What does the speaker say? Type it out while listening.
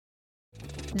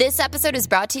This episode is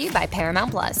brought to you by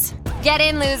Paramount Plus. Get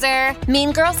in, loser!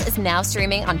 Mean Girls is now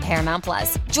streaming on Paramount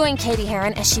Plus. Join Katie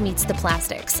Heron as she meets the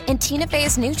plastics in Tina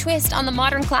Fey's new twist on the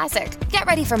modern classic. Get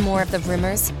ready for more of the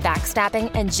rumors,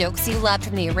 backstabbing, and jokes you loved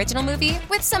from the original movie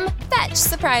with some fetch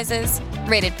surprises.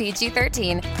 Rated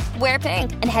PG-13. Wear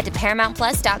pink and head to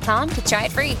ParamountPlus.com to try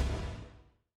it free.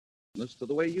 To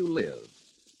the way you live,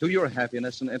 to your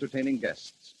happiness in entertaining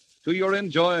guests, to your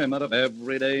enjoyment of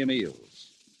everyday meals.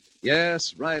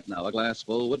 Yes, right now a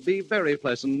glassful would be very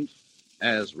pleasant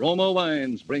as Roma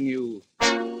Wines bring you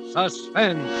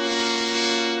Suspense.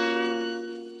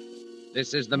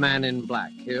 This is the Man in Black,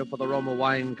 here for the Roma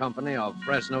Wine Company of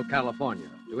Fresno, California,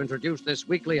 to introduce this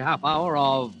weekly half hour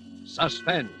of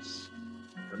Suspense.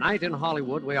 Tonight in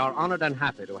Hollywood, we are honored and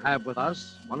happy to have with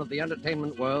us one of the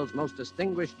entertainment world's most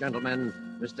distinguished gentlemen,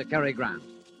 Mr. Cary Grant.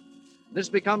 This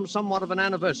becomes somewhat of an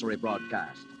anniversary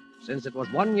broadcast, since it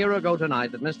was 1 year ago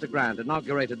tonight that Mr. Grant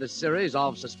inaugurated this series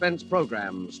of suspense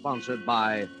programs sponsored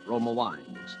by Roma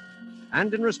Wines.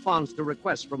 And in response to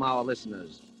requests from our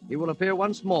listeners, he will appear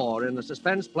once more in the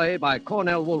suspense play by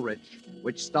Cornell Woolrich,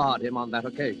 which starred him on that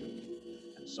occasion.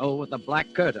 And so, with the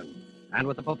Black Curtain, and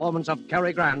with the performance of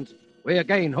Cary Grant, we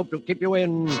again hope to keep you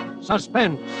in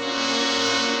suspense.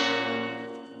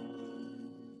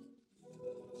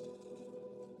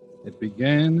 It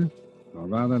began, or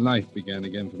rather life began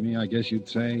again for me, I guess you'd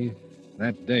say,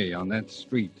 that day on that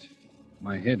street.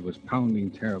 My head was pounding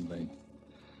terribly.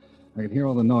 I could hear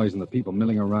all the noise and the people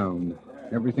milling around.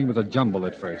 Everything was a jumble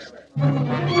at first.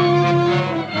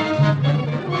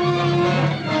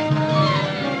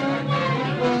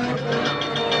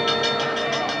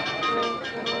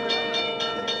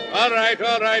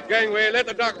 All right, gangway. Let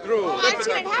the doc through. Oh, I've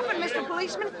seen it happen, Mr.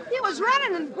 Policeman. He was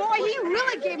running, and boy, he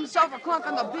really gave himself a clunk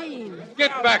on the bean.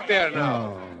 Get back there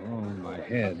now. Oh, my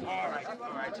head. All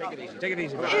right. Take it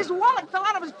easy. His wallet fell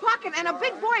out of his pocket, and a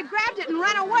big boy grabbed it and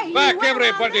ran away. Back,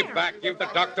 everybody, back. Give the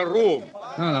doctor room.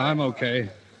 No, I'm okay.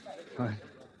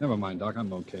 Never mind, Doc,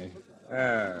 I'm okay.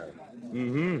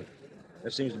 There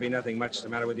seems to be nothing much the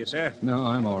matter with you, sir. No,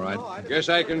 I'm all right. Guess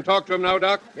I can talk to him now,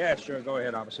 Doc? Yeah, sure. Go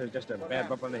ahead, officer. Just a bad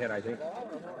bump on the head, I think.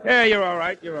 Yeah, you're all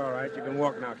right. You can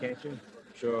walk now, can't you?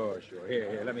 Sure.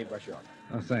 Here, let me brush you off.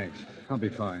 Oh, thanks. I'll be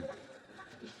fine.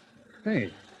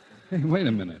 Hey, wait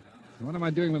a minute. What am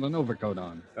I doing with an overcoat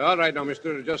on? All right now,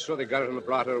 mister. Just so they got it on the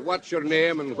blotter. What's your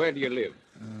name and where do you live?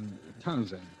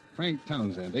 Townsend. Frank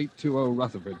Townsend, 820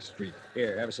 Rutherford Street.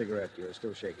 Here, have a cigarette. You're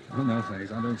still shaking. Oh, no,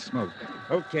 thanks. I don't smoke.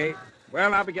 Okay.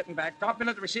 Well, I'll be getting back. Drop in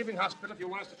at the receiving hospital if you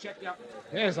want us to check you out.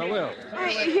 Yes, I will.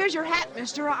 Hey, here's your hat,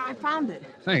 mister. I found it.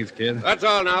 Thanks, kid. That's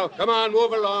all now. Come on,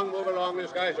 move along.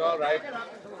 This guy's all right.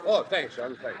 Oh, thanks,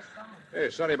 son. Thanks. Hey,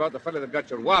 sorry about the fellow that got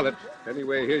your wallet.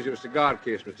 Anyway, here's your cigar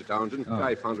case, Mr. Townsend. Oh.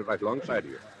 I found it right alongside of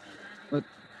you. But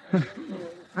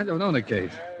I don't own a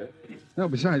case. No,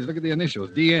 besides, look at the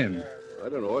initials, DN. I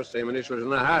don't know. Same initials in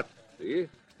the hat. See?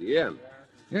 DN.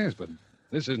 Yes, but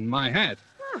this isn't my hat.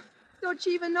 Don't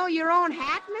you even know your own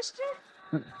hat, mister?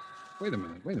 Wait a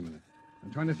minute.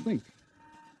 I'm trying to think.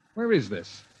 Where is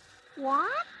this? What?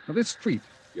 Well, this street.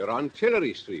 You're on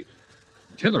Tillery Street.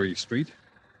 Tillery Street?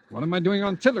 What am I doing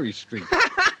on Tillery Street?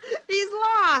 He's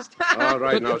lost. All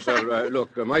right now, sir.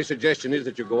 Look, my suggestion is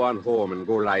that you go on home and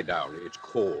go lie down. It's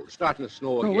cold. Starting to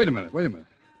snow again. No, wait a minute.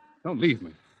 Don't leave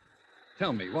me.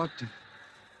 Tell me, what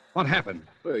happened?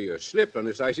 Well, you slipped on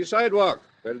this icy sidewalk.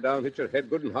 Fell down, hit your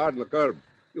head good and hard on the curb.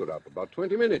 You were out about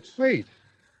 20 minutes. Wait.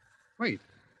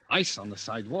 Ice on the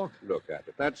sidewalk? Look at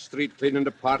it. That street cleaning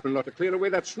department ought to clear away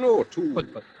that snow, too. But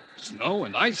snow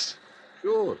and ice?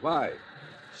 Sure, why?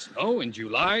 Snow in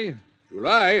July?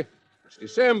 July? It's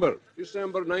December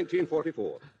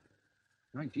 1944.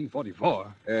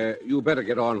 1944? You better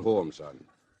get on home, son.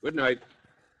 Good night.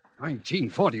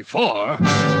 1944?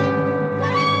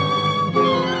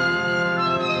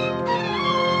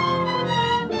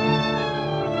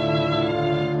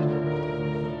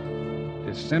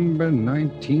 December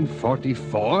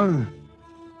 1944?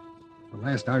 The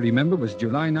last I remember was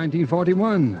July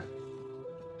 1941.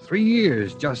 3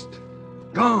 years just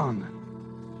gone.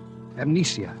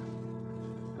 Amnesia.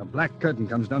 A black curtain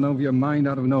comes down over your mind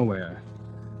out of nowhere.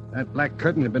 That black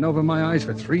curtain had been over my eyes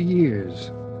for 3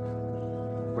 years.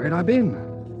 Where'd I been?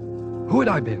 Who had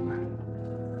I been?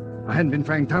 I hadn't been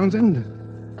Frank Townsend.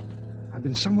 I'd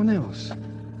been someone else.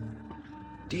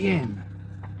 DN.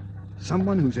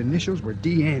 Someone whose initials were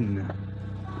DN.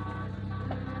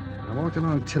 I walked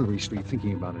along Tillery Street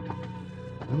thinking about it.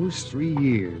 Those 3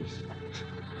 years.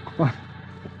 Well,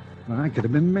 I could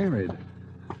have been married.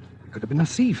 I could have been a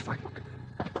thief.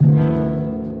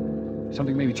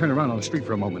 Something made me turn around on the street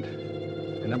for a moment.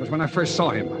 And that was when I first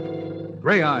saw him.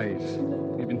 Gray eyes.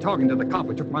 He'd been talking to the cop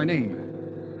who took my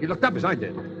name. He looked up as I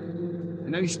did.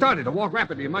 And then he started to walk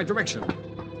rapidly in my direction.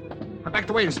 I backed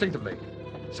away instinctively.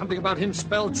 Something about him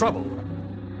spelled trouble.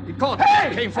 He caught me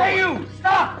and came forward. Hey, you!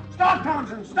 Stop! Stop,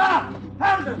 Townsend! Stop!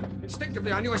 Townsend!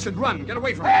 Instinctively, I knew I should run, get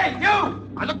away from Hey, him. you!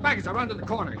 I looked back as I rounded the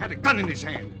corner. He had a gun in his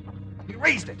hand. He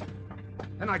raised it.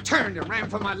 Then I turned and ran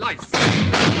for my life.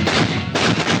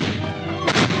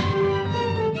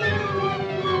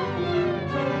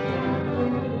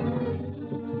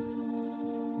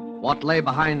 What lay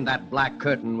behind that black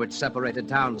curtain which separated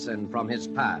Townsend from his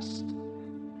past?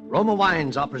 Roma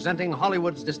Wines are presenting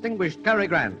Hollywood's distinguished Cary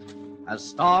Grant as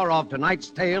star of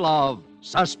tonight's tale of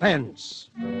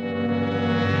Suspense.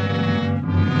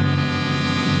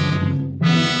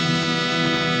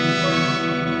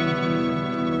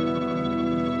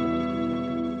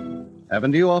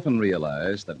 Haven't you often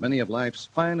realized that many of life's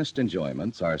finest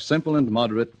enjoyments are simple and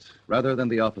moderate rather than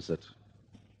the opposite?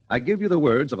 I give you the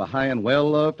words of a high and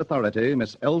well-loved authority,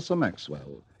 Miss Elsa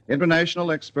Maxwell, international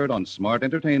expert on smart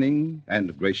entertaining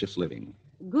and gracious living.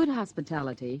 Good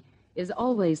hospitality is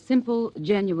always simple,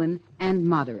 genuine, and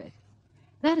moderate.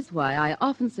 That is why I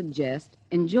often suggest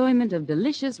enjoyment of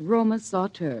delicious Roma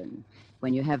Sauterne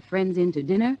when you have friends in to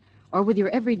dinner or with your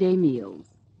everyday meals.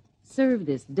 Serve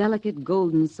this delicate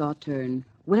golden Sauterne,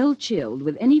 well chilled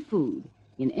with any food,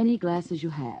 in any glasses you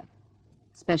have.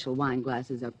 Special wine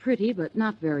glasses are pretty, but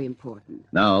not very important.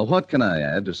 Now, what can I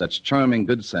add to such charming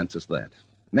good sense as that?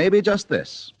 Maybe just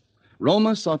this.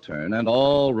 Roma Sauterne and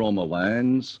all Roma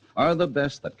wines are the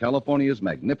best that California's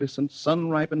magnificent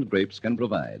sun-ripened grapes can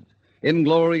provide, in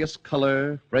glorious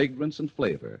color, fragrance, and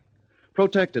flavor,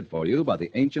 protected for you by the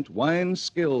ancient wine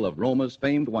skill of Roma's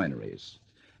famed wineries.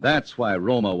 That's why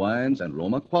Roma wines and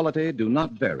Roma quality do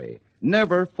not vary,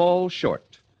 never fall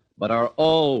short, but are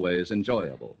always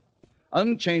enjoyable.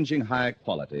 Unchanging high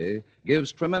quality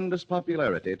gives tremendous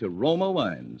popularity to Roma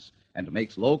wines and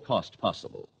makes low cost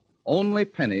possible. Only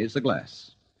pennies a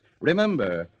glass.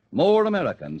 Remember, more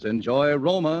Americans enjoy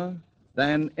Roma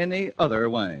than any other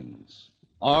wines.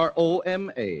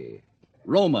 R-O-M-A,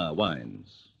 Roma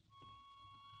wines.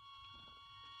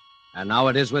 And now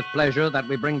it is with pleasure that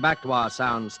we bring back to our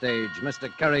sound stage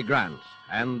Mr. Cary Grant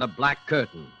and The Black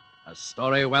Curtain, a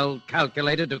story well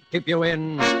calculated to keep you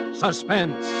in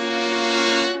suspense.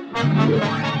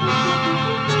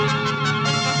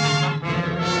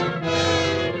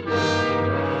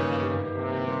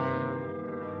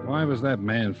 Why was that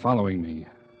man following me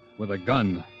with a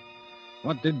gun?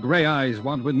 What did Gray Eyes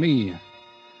want with me?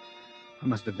 I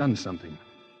must have done something.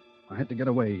 I had to get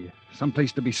away,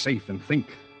 someplace to be safe and think.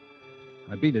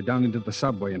 I beat it down into the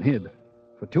subway and hid.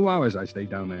 For 2 hours I stayed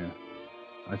down there.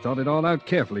 I thought it all out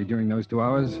carefully during those 2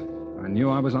 hours. I knew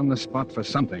I was on the spot for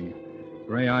something.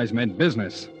 Gray Eyes meant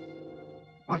business.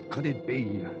 What could it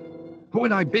be? Who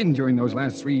had I been during those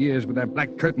last 3 years with that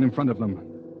black curtain in front of them?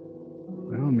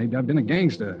 Well, maybe I've been a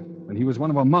gangster, and he was one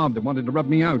of a mob that wanted to rub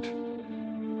me out.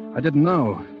 I didn't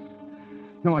know.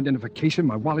 No identification,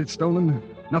 my wallet stolen,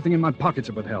 nothing in my pockets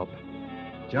that would help.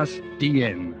 Just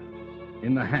DN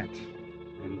in the hat,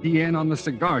 and DN on the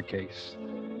cigar case.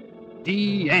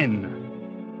 DN.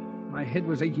 My head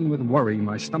was aching with worry,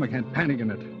 my stomach had panic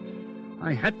in it.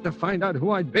 I had to find out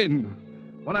who I'd been,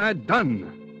 what I had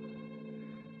done.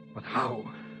 But how?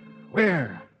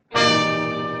 Where?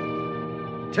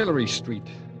 Tillery Street.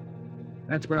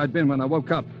 That's where I'd been when I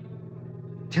woke up.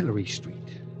 Tillery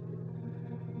Street.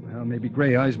 Well, maybe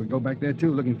Gray Eyes would go back there,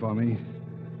 too, looking for me.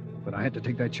 But I had to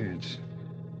take that chance.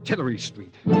 Tillery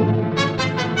Street.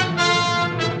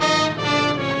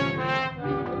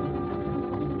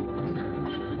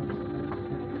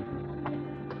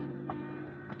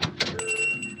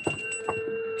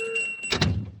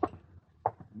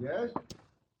 Yes?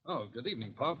 Oh, good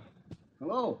evening, Pop.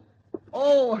 Hello.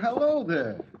 Oh, hello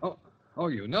there. Oh,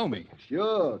 you know me.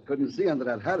 Sure. Couldn't see under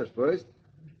that hat at first.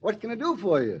 What can I do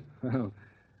for you? Well,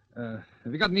 have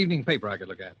you got an evening paper I could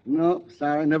look at? No,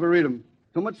 sorry, never read 'em.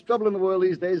 Too much trouble in the world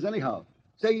these days anyhow.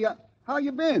 Say, how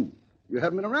you been? You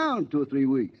haven't been around 2 or 3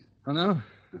 weeks. Oh, no?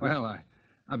 Well,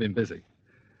 I've been busy.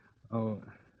 Oh,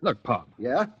 look, Pop.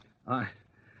 Yeah? I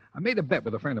made a bet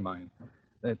with a friend of mine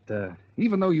that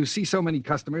even though you see so many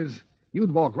customers,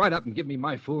 you'd walk right up and give me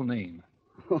my full name.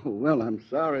 Oh, well, I'm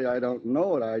sorry I don't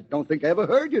know it. I don't think I ever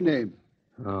heard your name.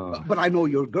 Oh. But I know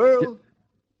your girl.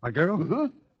 My girl? Uh-huh.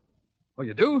 Oh,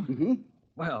 you do? Mm-hmm.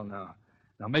 Well, now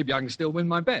maybe I can still win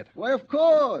my bet. Why, of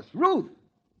course. Ruth.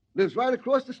 Lives right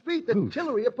across the street, the Ruth?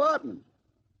 Tillery apartment.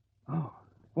 Oh,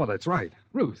 well, that's right.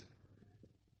 Ruth.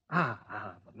 But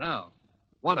now,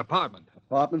 what apartment?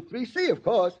 Apartment 3C, of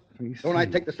course. 3C. Don't I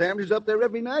take the sandwiches up there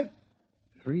every night?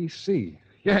 3C.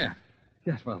 Yeah.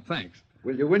 Yes, well, thanks.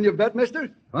 Will you win your bet,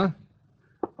 mister? Huh?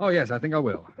 Oh, yes, I think I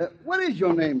will. What is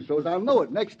your name, so as I'll know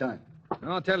it next time?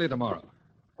 I'll tell you tomorrow.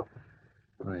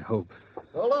 I hope.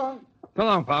 So long. So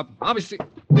long, Pop. I'll be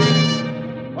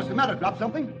What's the matter? Drop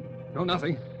something? No,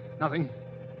 nothing. Nothing.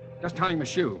 Just tying my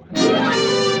shoe.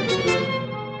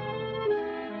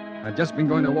 I'd just been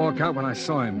going to walk out when I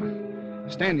saw him,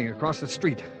 standing across the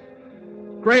street.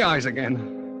 Gray eyes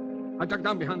again. I ducked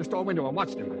down behind the store window and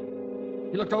watched him.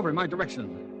 He looked over in my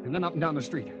direction, and then up and down the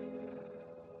street.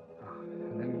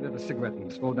 And then he lit a cigarette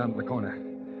and strolled down to the corner.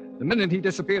 The minute he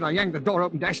disappeared, I yanked the door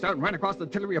open, dashed out, and ran across the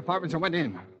Tillery apartments and went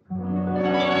in.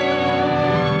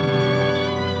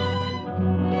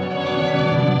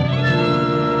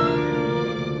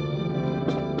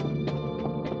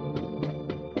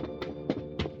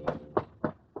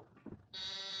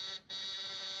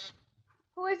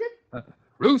 Who is it?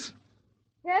 Ruth?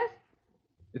 Yes?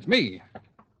 It's me.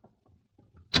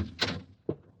 Dan!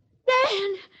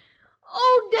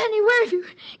 Oh, Danny, where have you?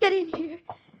 Get in here.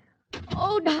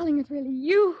 Oh, darling, it's really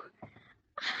you.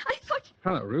 I thought...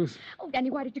 Hello, Ruth. Oh, Danny,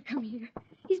 why did you come here?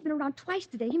 He's been around twice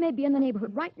today. He may be in the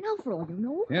neighborhood right now, for all you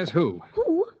know. Yes, who?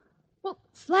 Who? Well,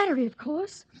 Slattery, of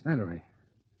course. Slattery.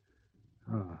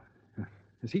 Oh.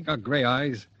 Has he got gray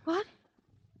eyes? What?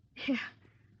 Yeah.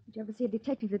 Did you ever see a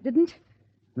detective that didn't?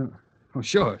 No. Oh,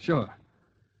 sure.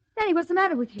 Danny, what's the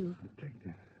matter with you?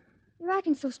 Detective. You're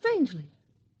acting so strangely.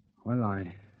 Well,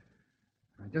 I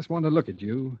just want to look at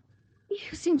you.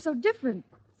 You seem so different,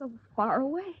 so far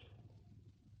away.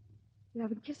 You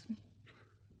haven't kissed me.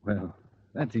 Well,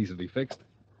 that's easily fixed.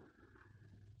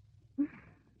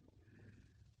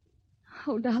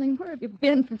 Oh, darling, where have you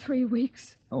been for 3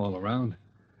 weeks? Oh, all around.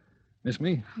 Miss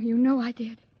me? Oh, you know I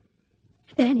did.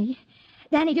 Danny,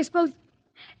 do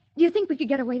you think we could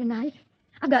get away tonight?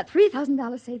 I've got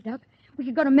 $3,000 saved up. We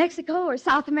could go to Mexico or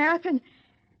South America, and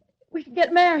we could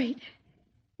get married.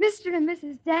 Mr. and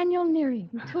Mrs. Daniel Nearing,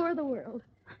 tour the world.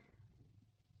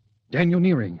 Daniel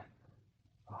Nearing.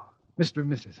 Oh, Mr.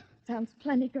 and Mrs. Sounds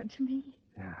plenty good to me.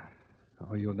 Yeah.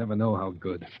 Oh, you'll never know how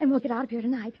good. And we'll get out of here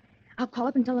tonight. I'll call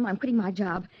up and tell them I'm quitting my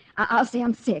job. I'll say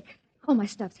I'm sick. All my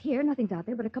stuff's here. Nothing's out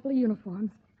there but a couple of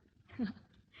uniforms.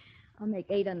 I'll make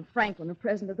Ada and Franklin a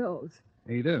present of those.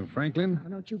 Ada and Franklin? Oh,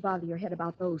 don't you bother your head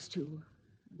about those two.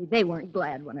 They weren't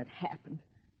glad when it happened.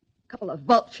 A couple of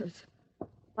vultures.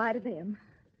 Bye to them.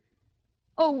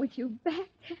 Oh, with you back,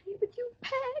 Danny, with you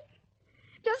back.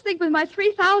 Just think with my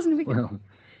 $3,000 we could... Well, do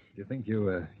you think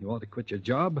you ought to quit your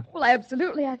job? Well,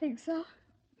 absolutely, I think so.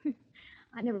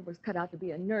 I never was cut out to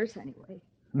be a nurse anyway.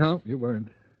 No, you weren't.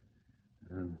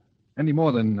 Any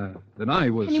more than I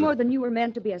was. Any more than you were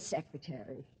meant to be a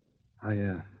secretary.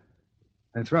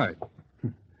 That's right.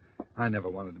 I never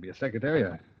wanted to be a secretary.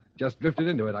 I just drifted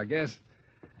into it, I guess.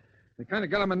 It kind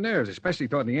of got on my nerves, especially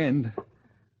toward the end.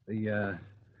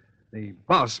 The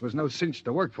boss was no cinch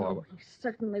to work for. Oh, he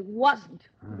certainly wasn't.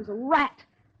 He was a rat.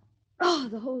 Oh,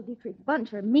 the whole Dietrich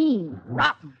bunch are mean,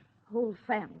 rotten. The whole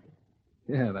family.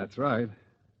 Yeah, that's right.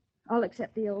 All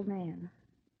except the old man.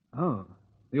 Oh,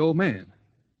 the old man.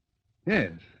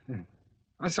 Yes.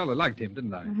 I sort of liked him,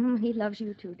 didn't I? Mm-hmm. He loves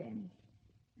you too, Danny.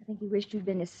 I think he wished you'd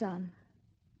been his son.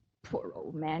 Poor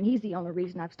old man. He's the only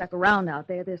reason I've stuck around out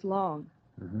there this long.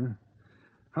 Uh-huh.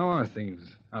 How are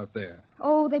things out there?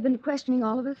 Oh, they've been questioning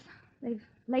all of us. They've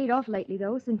laid off lately,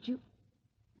 though, since you...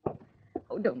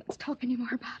 Oh, don't let's talk any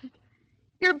more about it.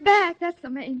 You're back. That's the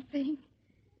main thing.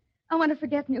 I want to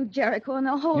forget New Jericho and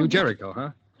the whole... New Jericho,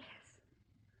 huh? Yes.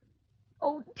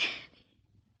 Oh,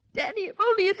 Danny, if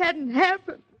only it hadn't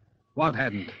happened. What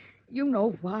hadn't? You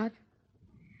know what.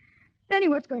 Danny,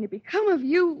 what's going to become of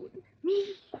you?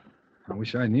 Me? I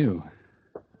wish I knew.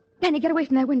 Danny, get away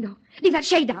from that window. Leave that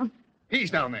shade down.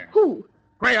 He's down there. Who?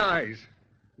 Gray eyes.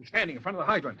 He's standing in front of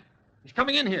the hydrant. He's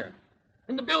coming in here.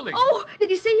 In the building. Oh, did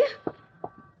he see you?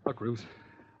 Look, Ruth,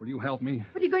 will you help me?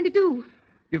 What are you going to do?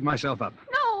 Give myself up.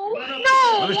 No.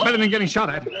 Well, it's better than getting shot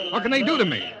at. What can they do to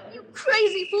me? You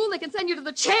crazy fool. They can send you to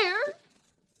the chair.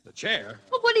 The chair?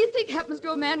 Well, what do you think happens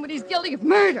to a man when he's guilty of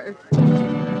murder?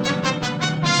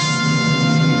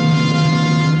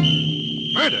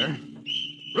 Murder?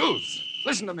 Ruth,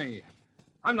 listen to me.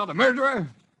 I'm not a murderer.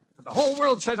 But the whole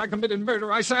world says I committed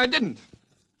murder. I say I didn't.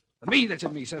 The me that's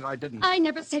in me says I didn't. I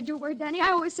never said your word, Danny. I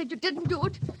always said you didn't do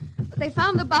it. But they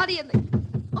found the body and they...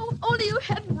 Oh, only you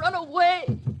hadn't run away.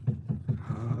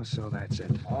 Oh, so that's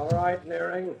it. All right,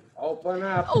 Nearing. Open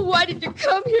up. Oh, why did you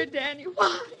come here, Danny?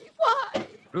 Why?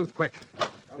 Ruth, quick.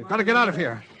 We've got to get out of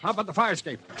here. How about the fire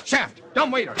escape? Shaft,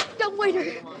 dumbwaiter.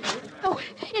 Dumbwaiter. Oh,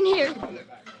 in here.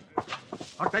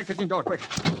 Lock that kitchen door, quick.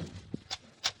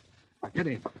 Now, get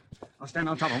in. I'll stand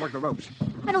on top and work the ropes.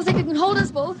 I don't think it can hold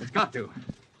us both. It's got to.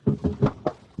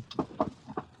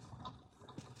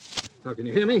 Now, can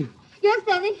you hear me? Yes,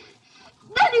 Danny.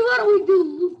 Danny, what do we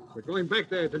do? We're going back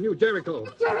there to New Jericho.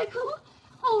 Jericho?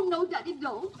 Oh, no, Daddy,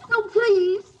 don't. No,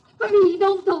 please. For me,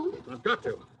 don't. I've got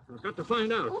to. I've got to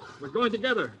find out. Oh. We're going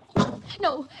together.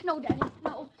 No, Daddy,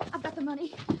 no. I've got the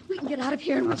money. We can get out of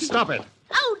here. Now, stop it.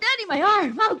 Oh, Daddy, my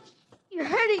arm. Ouch. You're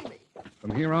hurting me.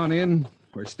 From here on in,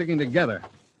 we're sticking together.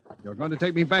 You're going to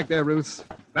take me back there, Ruth.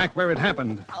 Back where it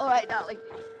happened. All right, darling.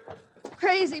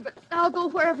 Crazy, but I'll go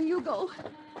wherever you go.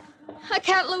 I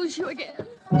can't lose you again.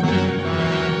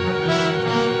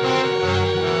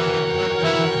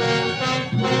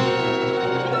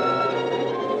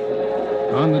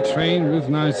 On the train, Ruth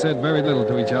and I said very little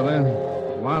to each other.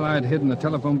 While I'd hid in the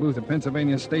telephone booth at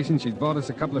Pennsylvania Station, she'd bought us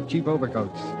a couple of cheap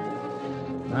overcoats.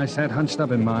 I sat hunched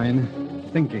up in mine,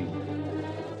 thinking.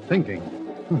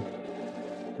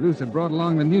 Ruth had brought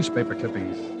along the newspaper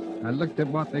clippings. I looked at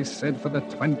what they said for the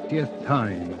 20th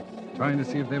time, trying to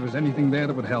see if there was anything there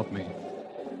that would help me.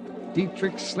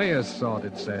 Dietrich Slayer's sword,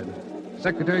 it said.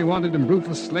 Secretary wanted in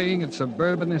brutal slaying at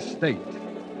suburban estate.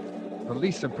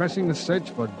 Police suppressing the search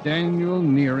for Daniel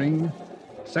Nearing,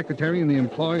 secretary in the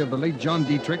employ of the late John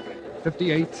Dietrich,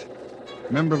 58,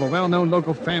 member of a well-known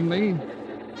local family,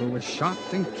 who was shot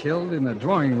and killed in the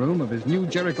drawing room of his New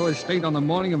Jericho estate on the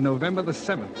morning of November the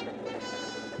 7th.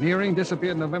 Nearing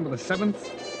disappeared November the 7th,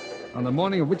 on the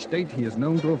morning of which date he is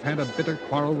known to have had a bitter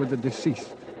quarrel with the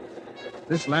deceased.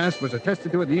 This last was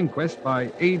attested to at the inquest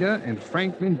by Ada and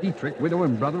Franklin Dietrich, widow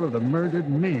and brother of the murdered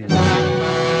man.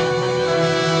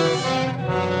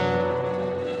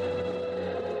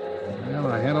 Well,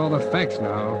 I had all the facts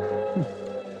now.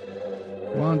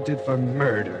 Wanted for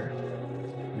murder.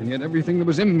 And yet everything that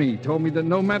was in me told me that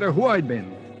no matter who I'd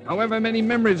been, however many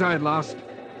memories I'd lost,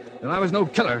 that I was no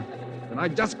killer, that I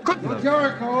just couldn't have.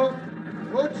 Jericho!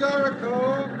 Go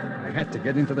Jericho! I had to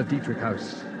get into the Dietrich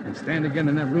house and stand again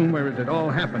in that room where it had all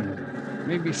happened.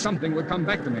 Maybe something would come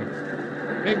back to me.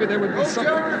 Maybe there would be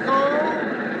something. Jericho!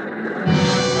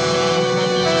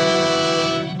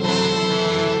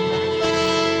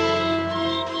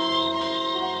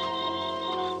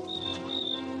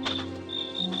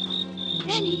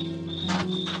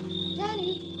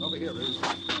 Danny! Over here, Ruth.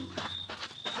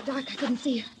 The dark, I couldn't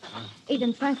see you. Ada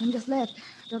and Franklin just left.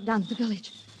 Drove down to the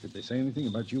village. Did they say anything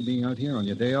about you being out here on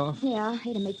your day off? Yeah,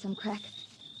 Ada made some crack.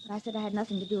 But I said I had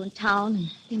nothing to do in town and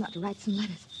came out to write some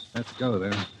letters. Let's go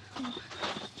then. Oh,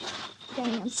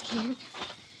 Danny, I'm scared.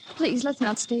 Please, let's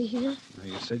not stay here. Now,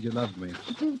 you said you loved me.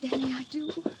 I do, Danny, I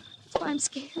do. That's why I'm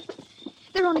scared.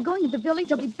 They're only going to the village.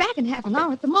 They'll be back in half an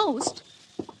hour at the most.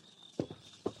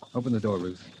 Open the door,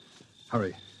 Ruth.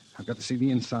 Hurry. I've got to see the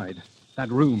inside. That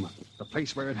room. The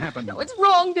place where it happened. No, it's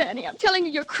wrong, Danny. I'm telling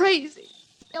you, you're crazy.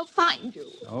 They'll find you.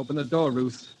 Open the door,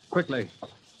 Ruth. Quickly.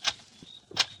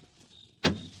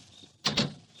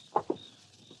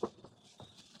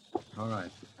 All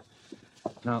right.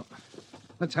 Now,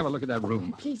 let's have a look at that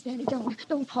room. Please, Danny,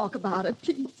 don't talk about it,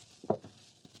 please.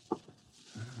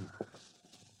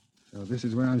 So this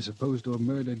is where I'm supposed to have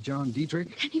murdered John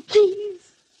Dietrich? Danny,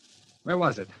 please. Where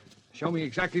was it? Show me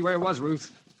exactly where it was,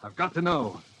 Ruth. I've got to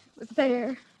know. It was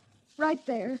there. Right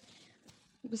there.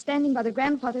 He was standing by the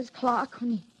grandfather's clock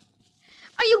when he...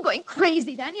 Are you going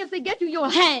crazy, Danny? If they get you, you'll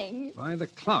hang. By the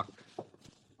clock.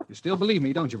 You still believe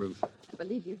me, don't you, Ruth? I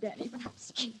believe you, Danny, but I'm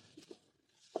scared.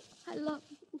 I love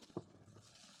you.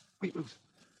 Wait, Ruth.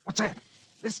 What's that?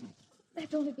 Listen.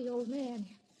 That's only the old man.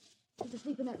 He's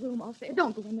asleep in that room off there.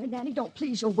 Don't go in there, Danny. Don't.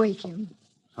 Please, you'll wake him.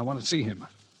 I want to see him.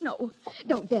 No,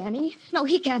 don't, Danny. No,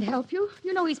 he can't help you.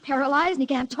 You know he's paralyzed and he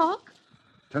can't talk.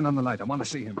 Turn on the light. I want to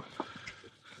see him.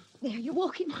 There, you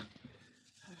woke him.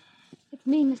 It's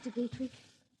me, Mr. Dietrich.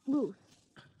 Ruth.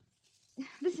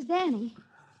 This is Danny.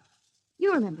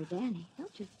 You remember Danny,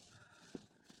 don't you?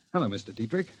 Hello, Mr.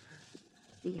 Dietrich.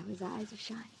 See how his eyes are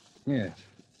shining? Yes.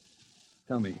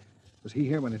 Tell me, was he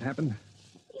here when it happened?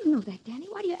 You know that, Danny.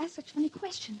 Why do you ask such funny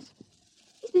questions?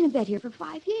 He's been in bed here for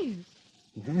 5 years.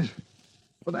 Yes?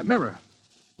 Well, that mirror.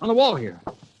 On the wall here.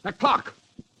 That clock.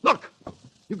 Look!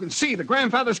 You can see the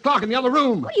grandfather's clock in the other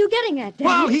room. What are you getting at, Danny?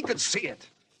 Well, he could see it.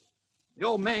 The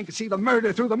old man could see the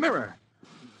murder through the mirror.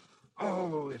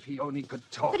 Oh, if he only could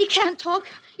talk. But he can't talk.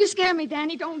 You scare me,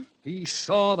 Danny. Don't... He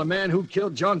saw the man who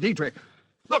killed John Dietrich.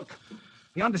 Look!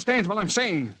 He understands what I'm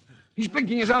saying. He's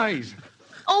blinking his eyes.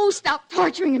 Oh, stop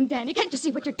torturing him, Danny. Can't you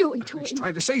see what you're doing to him? He's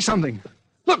trying to say something.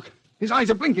 Look! His eyes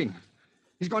are blinking.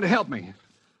 He's going to help me.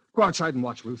 Go outside and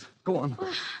watch, Ruth. Go on.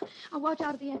 I'll watch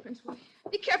out of the entranceway.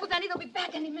 Be careful, Danny. They'll be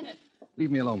back any minute.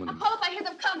 Leave me alone with I'll him. call if I hear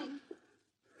them coming.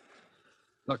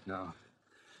 Look now,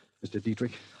 Mr.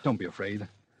 Dietrich, don't be afraid.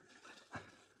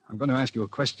 I'm going to ask you a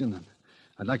question, and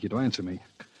I'd like you to answer me.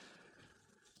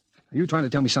 Are you trying to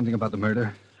tell me something about the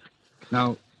murder?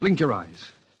 Now, blink your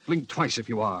eyes. Blink twice if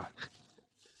you are.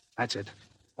 That's it.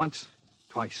 Once,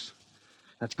 twice.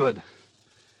 That's good.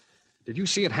 Did you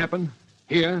see it happen?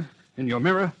 Here, in your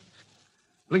mirror?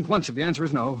 Blink once if the answer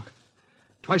is no.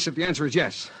 Twice if the answer is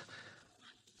yes.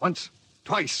 Once,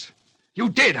 twice. You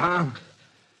did, huh?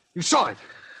 You saw it.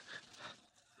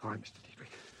 All right, Mr.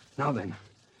 Dietrich. Now then,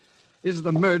 is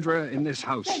the murderer in this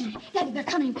house? Danny, they're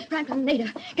coming. Franklin and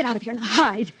Ada, get out of here and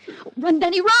hide. Run,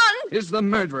 Danny, run! Is the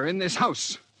murderer in this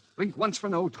house? Blink once for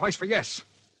no, twice for yes.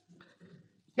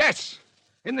 Yes,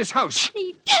 in this house.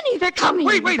 Danny, they're coming.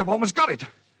 Wait, I've almost got it.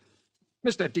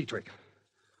 Mr. Dietrich,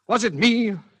 was it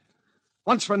me?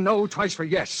 Once for no, twice for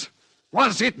yes.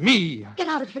 Was it me? Get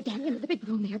out of here, Danny, into the big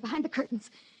room there, behind the curtains.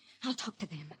 I'll talk to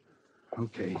them.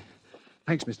 Okay.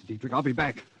 Thanks, Mr. Dietrich. I'll be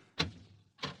back.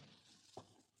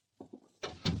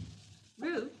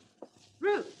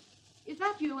 Ruth, is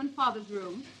that you in Father's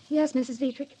room? Yes, Mrs.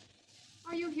 Dietrich.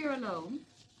 Are you here alone?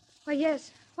 Why,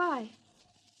 yes. Why?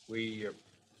 We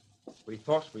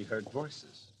thought we heard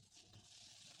voices.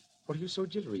 What are you so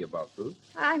jittery about, Ruth?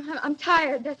 I'm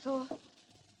tired, that's all.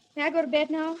 May I go to bed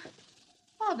now?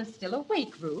 Father's still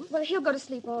awake, Ruth. Well, he'll go to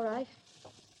sleep, all right.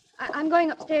 I'm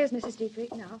going upstairs, Mrs.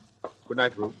 Dietrich, now. Good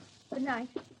night, Ruth. Good night.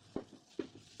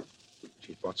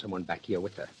 She's brought someone back here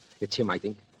with her. It's him, I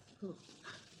think. Who?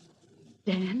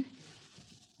 Dan?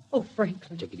 Oh,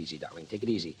 Franklin. Take it easy, darling. Take it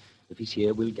easy. If he's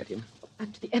here, we'll get him.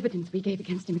 After the evidence we gave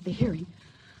against him at the hearing.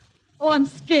 Oh, I'm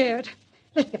scared.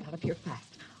 Let's get out of here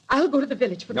fast. I'll go to the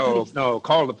village for the police. No,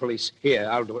 call the police. Here,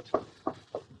 I'll do it.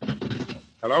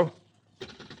 Hello?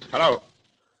 Hello?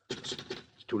 It's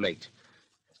too late.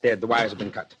 It's dead. The wires have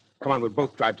been cut. Come on, we'll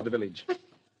both drive to the village. But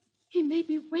he may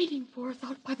be waiting for us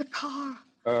out by the car.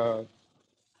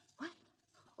 What?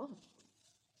 Oh.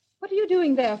 What are you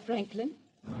doing there, Franklin?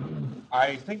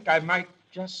 I think I might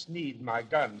just need my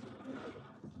gun.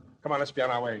 Come on, let's be on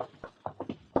our way.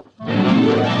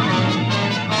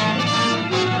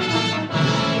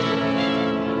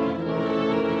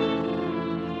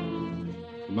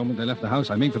 The moment they left the house,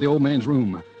 I made for the old man's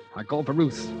room. I called for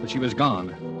Ruth, but she was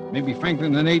gone. Maybe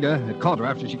Franklin and Ada had caught her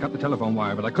after she cut the telephone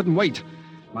wire, but I couldn't wait.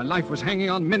 My life was hanging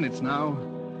on minutes now.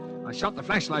 I shot the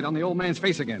flashlight on the old man's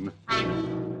face again.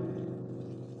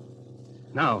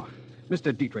 Now,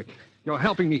 Mr. Dietrich, you're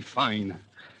helping me fine.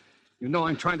 You know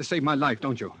I'm trying to save my life,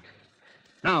 don't you?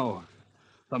 Now,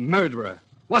 the murderer.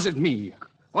 Was it me?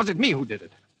 Was it me who did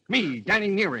it? Me, Danny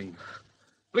Nearing.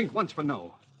 Blink once for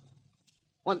no.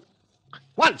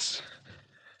 Once!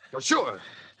 You're sure?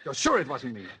 You're sure it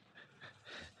wasn't me?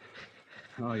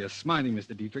 Oh, you're smiling,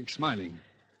 Mr. Dietrich, smiling.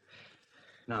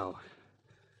 Now,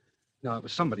 it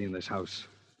was somebody in this house.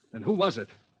 And who was it?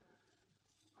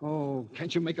 Oh,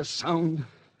 can't you make a sound?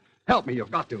 Help me,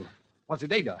 you've got to. Was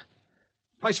it Ada?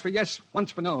 Twice for yes,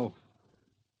 once for no.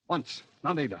 Once,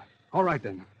 not Ada. All right,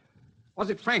 then. Was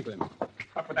it Franklin?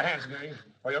 Up with the hands, Nearing,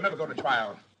 or you'll never go to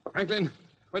trial. Franklin,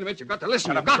 wait a minute. You've got to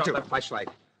listen. You've Drop got to. that flashlight.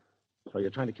 So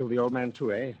you're trying to kill the old man,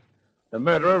 too, eh? The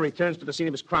murderer returns to the scene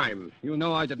of his crime. You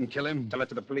know I didn't kill him. Tell it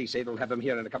to the police, eh? They'll have them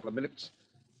here in a couple of minutes.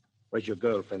 Where's your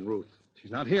girlfriend, Ruth? She's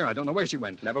not here. I don't know where she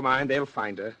went. Never mind. They'll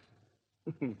find her.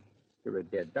 You're a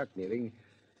dead duck, Nearing.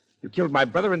 You killed my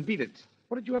brother and beat it.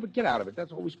 What did you ever get out of it?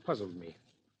 That's always puzzled me.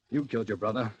 You killed your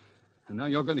brother, and now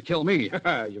you're going to kill me.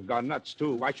 You've gone nuts,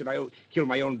 too. Why should I kill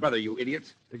my own brother, you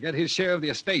idiot? To get his share of the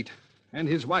estate, and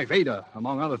his wife, Ada,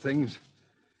 among other things.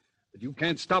 But you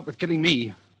can't stop with killing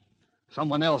me.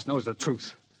 Someone else knows the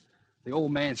truth. The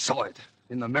old man saw it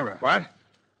in the mirror. What?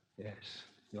 Yes.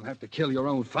 You'll have to kill your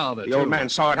own father, The old man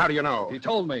saw it. How do you know? He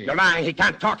told me. You're lying. He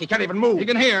can't talk. He can't even move. He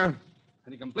can hear, and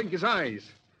he can blink his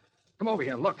eyes. Come over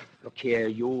here, look. Look here,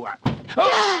 you.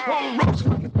 Oh, Rose!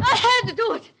 I had to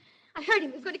do it. I heard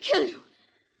him. He was going to kill you.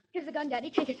 Here's the gun, Daddy.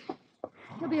 Take it.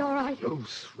 You'll be all right.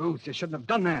 Ruth, you shouldn't have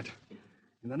done that.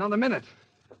 In another minute.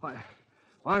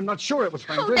 I'm not sure it was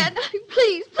Franklin. Oh, Dad,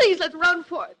 please, let's run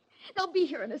for it. They'll be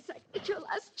here in a sec. It's your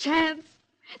last chance.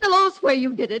 They'll all swear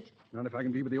you did it. Not if I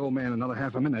can be with the old man another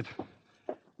half a minute.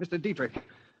 Mr. Dietrich,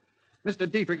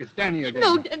 it's Danny again.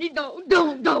 No, Danny, no,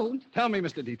 don't. Tell me,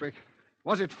 Mr. Dietrich,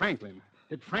 was it Franklin?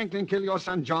 Did Franklin kill your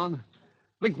son, John?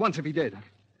 Blink once if he did.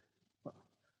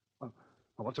 Well,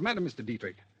 what's the matter, Mr.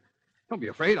 Dietrich? Don't be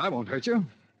afraid. I won't hurt you.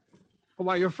 Well,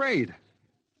 why are you afraid?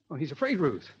 Oh, he's afraid,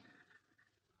 Ruth.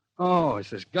 Oh, it's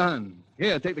this gun.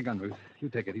 Here, take the gun, Ruth. You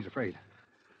take it. He's afraid.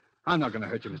 I'm not going to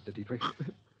hurt you, Mr. Dietrich.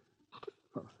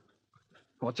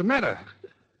 What's the matter?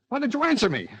 Why did you answer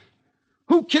me?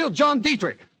 Who killed John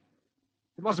Dietrich?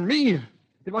 It wasn't me.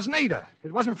 It wasn't Ada.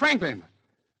 It wasn't Franklin.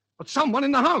 But someone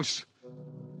in the house.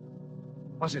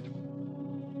 Was it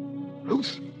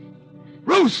Ruth?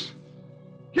 Ruth!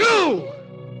 You!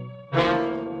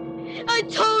 I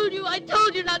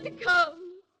told you not to come.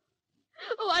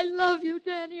 Oh, I love you,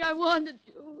 Danny. I wanted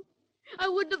to. I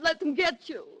wouldn't have let them get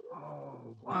you.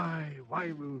 Oh, why? Why,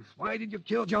 Ruth? Why did you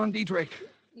kill John Dietrich?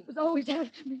 He was always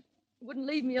after me. He wouldn't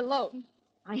leave me alone.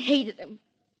 I hated him.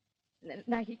 And then at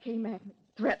night he came at me,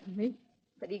 threatened me,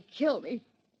 said he'd kill me.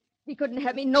 He couldn't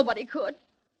have me. Nobody could.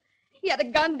 He had a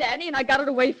gun, Danny, and I got it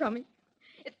away from him.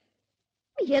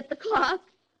 He hit the clock.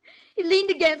 He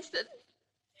leaned against it.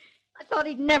 I thought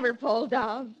he'd never fall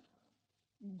down.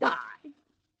 Die.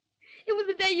 It was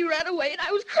the day you ran away, and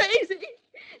I was crazy.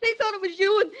 They thought it was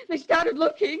you, and they started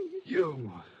looking.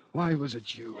 You? Why was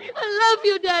it you? I love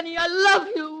you, Danny. I love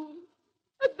you.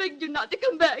 I begged you not to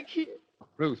come back here.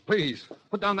 Ruth, please,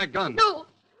 put down that gun. No.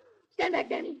 Stand back,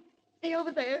 Danny. Stay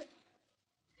over there.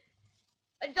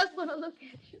 I just want to look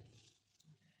at you.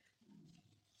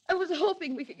 I was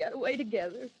hoping we could get away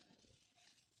together.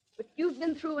 But you've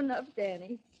been through enough,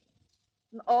 Danny.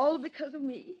 And all because of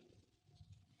me.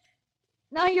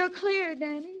 Now you're clear,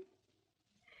 Danny.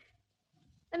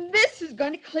 And this is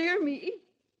going to clear me.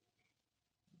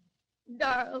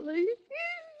 Darling.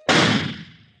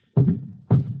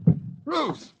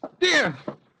 Ruth! Dear!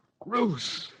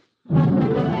 Ruth!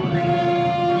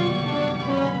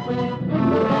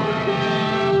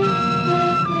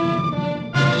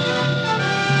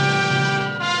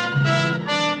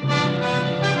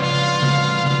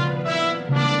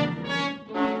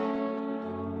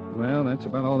 Well, that's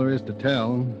about all there is to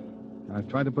tell. I've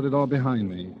tried to put it all behind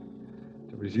me,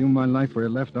 to resume my life where it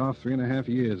left off 3.5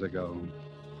 years ago.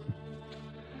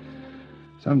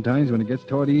 Sometimes when it gets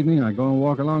toward evening, I go and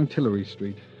walk along Tillery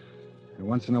Street. And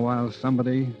once in a while,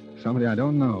 somebody I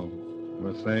don't know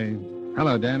will say,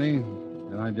 "Hello, Danny."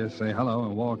 And I just say hello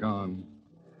and walk on.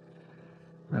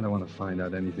 I don't want to find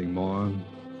out anything more.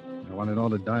 I want it all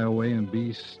to die away and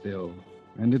be still.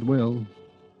 And it will.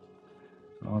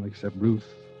 All except Ruth.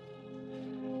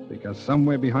 Because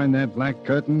somewhere behind that black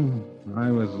curtain,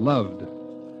 I was loved.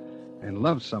 And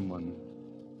loved someone.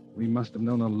 We must have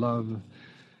known a love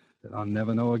that I'll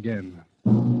never know again.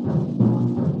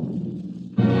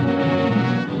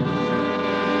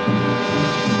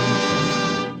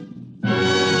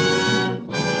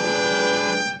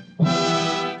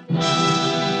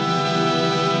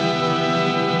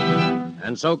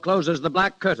 And so closes The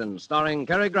Black Curtain, starring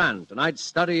Cary Grant, tonight's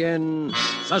study in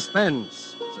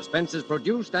Suspense. Suspense is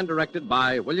produced and directed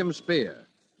by William Spear.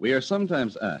 We are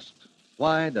sometimes asked,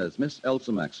 why does Miss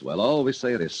Elsa Maxwell always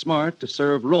say it is smart to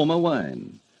serve Roma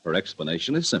wine? Her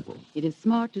explanation is simple. It is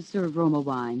smart to serve Roma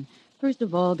wine. First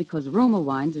of all, because Roma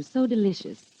wines are so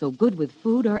delicious, so good with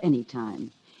food or any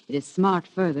time. It is smart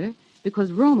further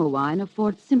because Roma wine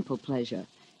affords simple pleasure,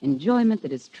 enjoyment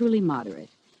that is truly moderate.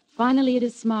 Finally, it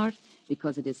is smart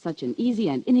because it is such an easy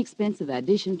and inexpensive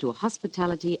addition to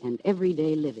hospitality and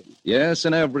everyday living. Yes,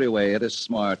 in every way it is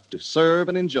smart to serve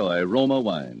and enjoy Roma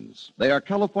wines. They are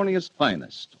California's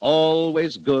finest,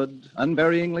 always good,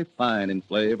 unvaryingly fine in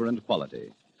flavor and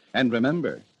quality. And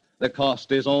remember, the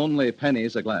cost is only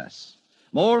pennies a glass.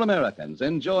 More Americans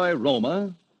enjoy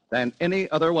Roma than any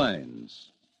other wines.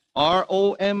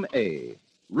 R-O-M-A,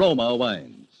 Roma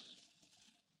wines.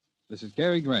 This is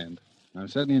Cary Grant.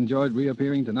 I've certainly enjoyed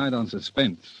reappearing tonight on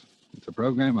Suspense. It's a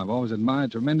program I've always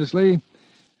admired tremendously,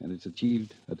 and it's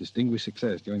achieved a distinguished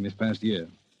success during this past year.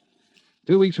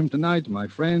 2 weeks from tonight, my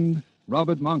friend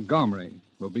Robert Montgomery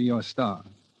will be your star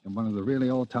in one of the really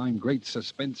all-time great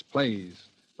suspense plays,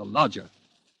 The Lodger.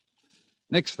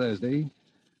 Next Thursday,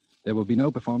 there will be no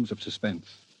performance of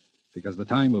Suspense, because the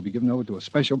time will be given over to a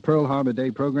special Pearl Harbor Day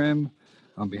program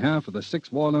on behalf of the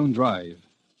 6th War Loan Drive.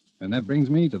 And that brings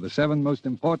me to the 7 most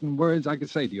important words I could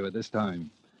say to you at this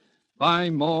time. Buy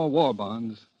more war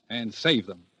bonds and save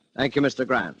them. Thank you, Mr.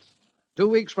 Grant. 2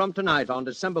 weeks from tonight, on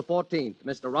December 14th,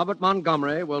 Mr. Robert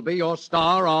Montgomery will be your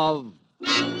star of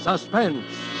Suspense.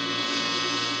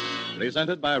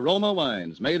 Presented by Roma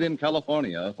Wines, made in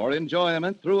California for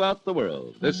enjoyment throughout the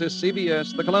world. This is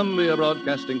CBS, the Columbia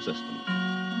Broadcasting System.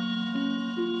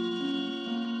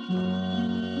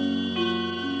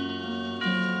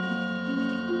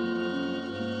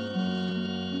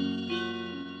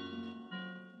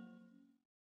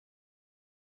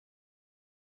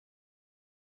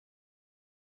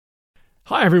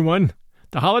 Hi, everyone.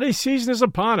 The holiday season is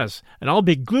upon us, and I'll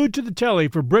be glued to the telly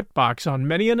for BritBox on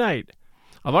many a night.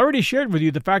 I've already shared with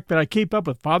you the fact that I keep up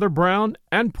with Father Brown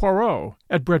and Poirot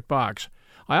at BritBox.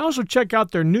 I also check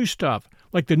out their new stuff,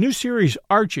 like the new series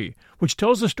Archie, which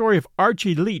tells the story of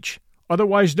Archie Leach,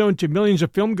 otherwise known to millions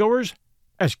of filmgoers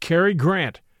as Cary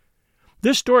Grant.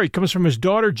 This story comes from his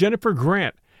daughter Jennifer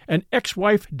Grant and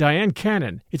ex-wife Diane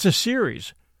Cannon. It's a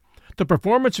series. The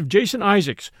performance of Jason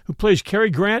Isaacs, who plays Cary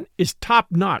Grant, is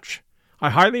top-notch. I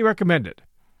highly recommend it.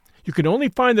 You can only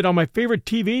find it on my favorite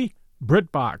TV,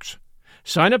 BritBox.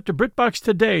 Sign up to BritBox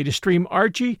today to stream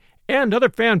Archie and other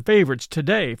fan favorites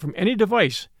today from any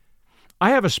device.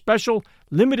 I have a special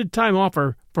limited-time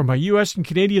offer for my U.S. and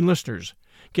Canadian listeners.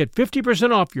 Get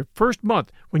 50% off your first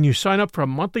month when you sign up for a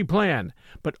monthly plan,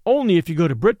 but only if you go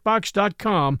to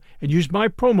BritBox.com and use my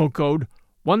promo code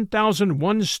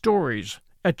 1001stories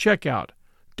at checkout.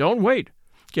 Don't wait.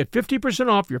 Get 50%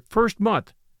 off your first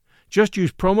month. Just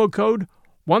use promo code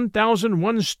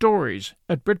 1001stories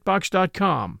at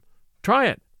BritBox.com. Try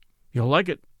it. You'll like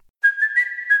it.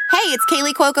 Hey, it's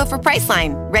Kaylee Cuoco for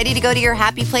Priceline. Ready to go to your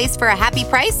happy place for a happy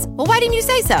price? Well, why didn't you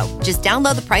say so? Just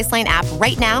download the Priceline app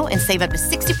right now and save up to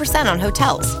 60% on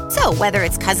hotels. So whether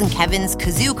it's Cousin Kevin's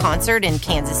Kazoo Concert in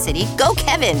Kansas City, go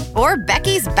Kevin, or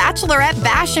Becky's Bachelorette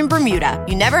Bash in Bermuda,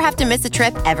 you never have to miss a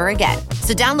trip ever again.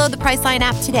 So download the Priceline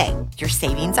app today. Your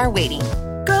savings are waiting.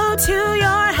 Go to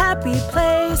your happy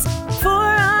place for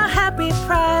a happy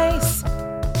price.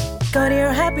 Go to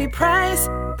your happy price,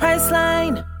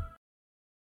 Priceline.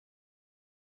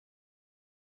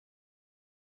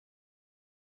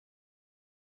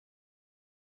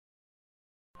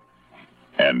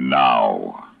 And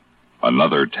now,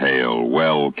 another tale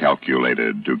well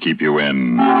calculated to keep you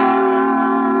in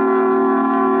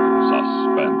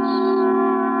suspense.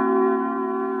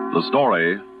 The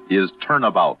story is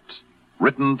Turnabout,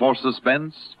 written for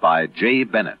Suspense by J.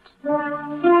 Bennett.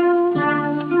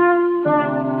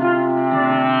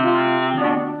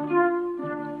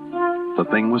 The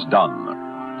thing was done,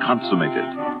 consummated.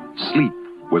 Sleep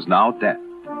was now death,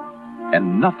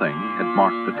 and nothing had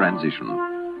marked the transition.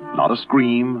 Not a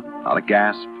scream, not a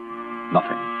gasp,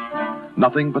 nothing.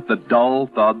 Nothing but the dull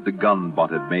thud the gun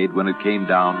butt had made when it came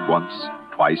down once,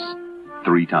 twice,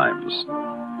 3 times.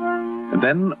 And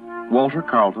then Walter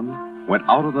Carlton went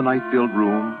out of the night-filled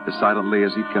room as silently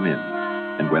as he'd come in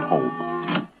and went home.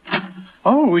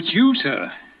 Oh, it's you, sir.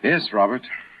 Yes, Robert.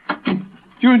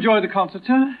 You enjoy the concert,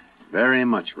 sir? Very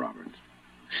much, Robert.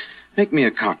 Make me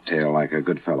a cocktail like a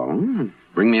good fellow.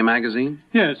 Bring me a magazine?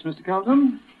 Yes, Mr.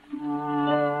 Carlton.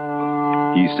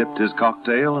 He sipped his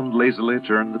cocktail and lazily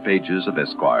turned the pages of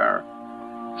Esquire.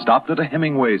 Stopped at a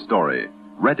Hemingway story,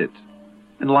 read it,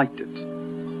 and liked it.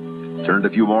 Turned a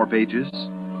few more pages,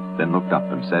 then looked up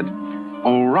and said,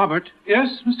 Oh, Robert.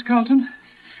 Yes, Mr. Carlton?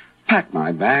 Pack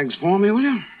my bags for me, will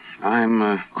you?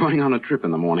 I'm going on a trip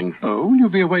in the morning. Oh, you'll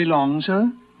be away long,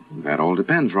 sir? That all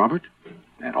depends, Robert.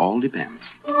 That all depends.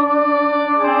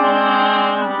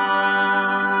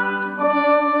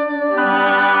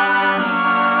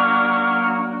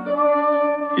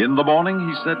 In the morning,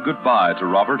 he said goodbye to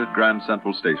Robert at Grand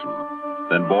Central Station,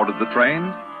 then boarded the train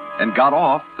and got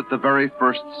off at the very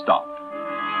first stop.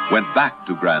 Went back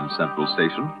to Grand Central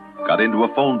Station, got into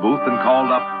a phone booth and called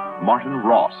up Martin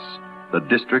Ross, the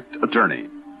district attorney.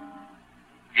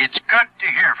 It's good to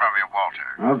hear from you,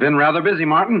 Walter. I've been rather busy,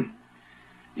 Martin.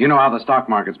 You know how the stock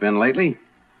market's been lately.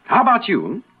 How about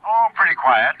you? Oh, pretty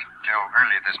quiet till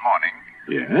early this morning.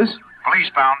 Yes?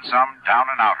 Police found some down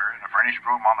and outer in a furnished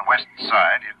room on the west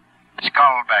side.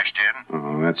 Skull bashed in.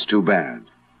 Oh, that's too bad.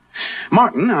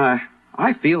 Martin,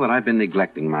 I feel that I've been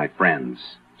neglecting my friends.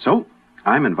 So,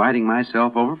 I'm inviting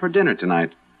myself over for dinner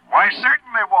tonight. Why,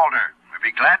 certainly, Walter. We'd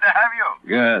be glad to have you.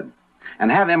 Good. And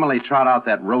have Emily trot out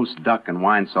that roast duck and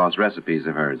wine sauce recipes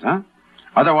of hers, huh?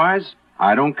 Otherwise,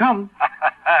 I don't come.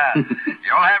 You'll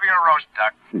have your roast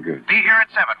duck. Good. Be here at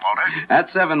 7, Walter.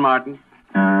 At 7, Martin.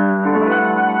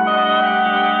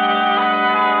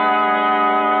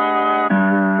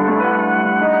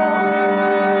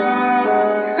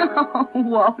 Oh,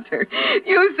 Walter,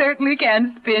 you certainly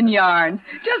can spin yarns.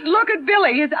 Just look at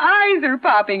Billy. His eyes are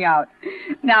popping out.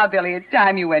 Now, Billy, it's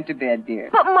time you went to bed, dear.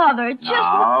 But, Mother, just...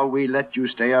 Now, we let you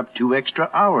stay up 2 extra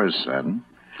hours, son.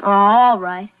 Oh, all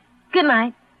right. Good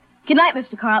night. Good night,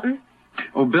 Mr. Carlton.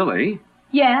 Oh, Billy,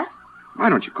 Yeah? why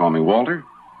don't you call me Walter?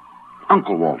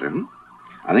 Uncle Walter,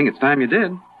 I think it's time you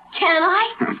did. Can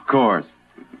I? Of course.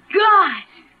 Gosh.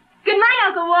 Good night,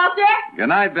 Uncle Walter. Good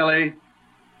night, Billy.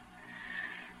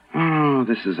 Oh,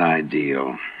 this is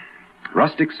ideal.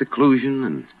 Rustic seclusion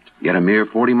and yet a mere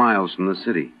 40 miles from the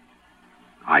city.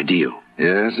 Ideal.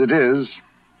 Yes, it is.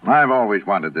 I've always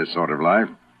wanted this sort of life.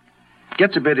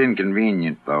 Gets a bit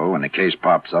inconvenient, though, when a case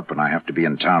pops up and I have to be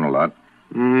in town a lot.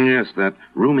 Yes, that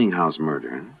rooming house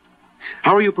murder.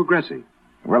 How are you progressing?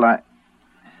 Well,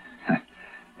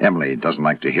 Emily doesn't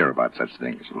like to hear about such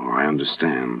things. Oh, I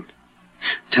understand.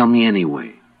 Tell me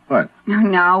anyway. What?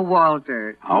 Now,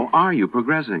 Walter. How are you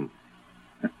progressing?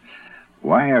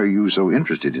 Why are you so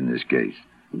interested in this case?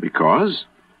 Because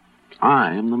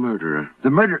I am the murderer. The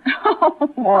murderer? Oh,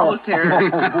 Walter. Oh,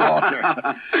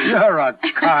 Walter. You're a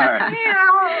card.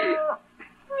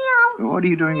 What are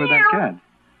you doing with that cat?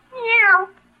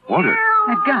 Walter.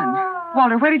 That gun.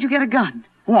 Walter, where did you get a gun?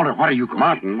 Walter, what are you...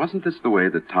 Martin, wasn't this the way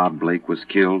that Todd Blake was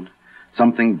killed?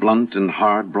 Something blunt and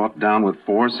hard brought down with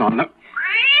force on the...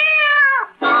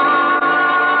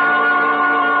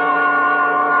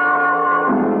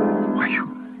 Why,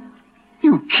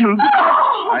 you killed...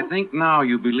 I think now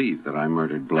you believe that I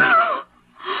murdered Blake.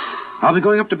 I'll be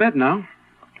going up to bed now.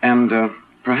 And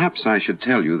perhaps I should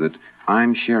tell you that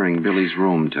I'm sharing Billy's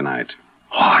room tonight.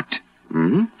 What?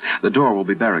 Mm-hmm. The door will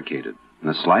be barricaded. And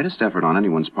the slightest effort on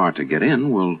anyone's part to get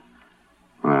in will...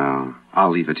 Well,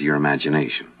 I'll leave it to your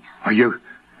imagination. Oh, you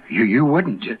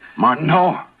wouldn't. Martin.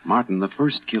 No. Martin, the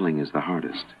first killing is the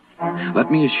hardest.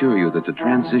 Let me assure you that the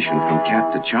transition from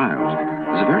cat to child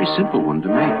is a very simple one to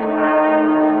make.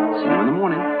 See you in the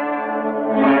morning.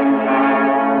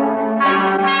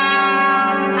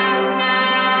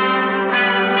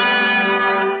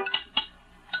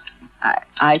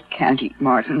 I can't eat,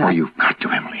 Martin. Oh, you've got to,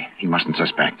 Emily. He mustn't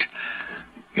suspect.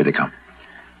 Here they come.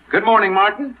 Good morning,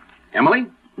 Martin. Emily?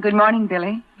 Good morning,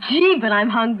 Billy. Gee, but I'm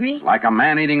hungry. Like a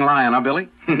man-eating lion, huh, Billy?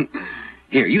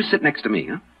 Here, you sit next to me,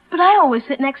 huh? But I always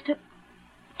sit next to...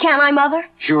 Can't I, Mother?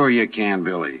 Sure you can,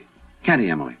 Billy. Can't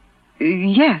he, Emily?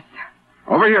 Yes.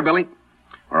 Over here, Billy,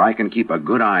 where I can keep a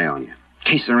good eye on you,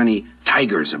 in case there are any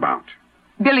tigers about.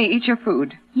 Billy, eat your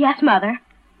food. Yes, Mother.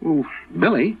 Ooh,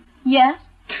 Billy? Yes?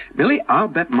 Billy, I'll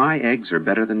bet my eggs are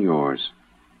better than yours.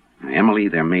 Emily,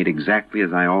 they're made exactly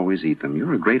as I always eat them.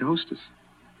 You're a great hostess.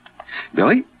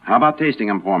 Billy, how about tasting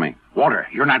them for me? Walter,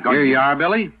 you're not going Here you are,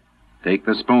 Billy. Take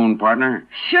the spoon, partner.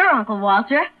 Sure, Uncle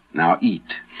Walter. Now eat.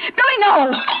 Billy,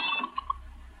 no!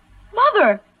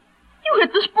 Mother, you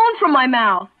hit the spoon from my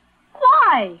mouth.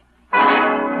 Why?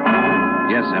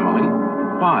 Yes, Emily.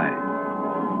 Why?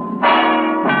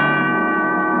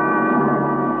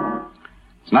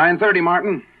 It's 9:30,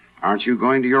 Martin. Aren't you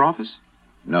going to your office?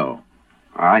 No.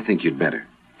 I think you'd better.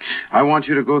 I want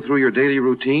you to go through your daily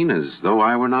routine as though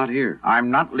I were not here. I'm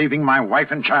not leaving my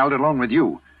wife and child alone with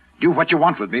you. Do what you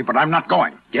want with me, but I'm not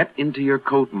going. Get into your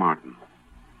coat, Martin.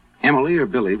 Emily or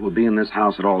Billy will be in this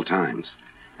house at all times.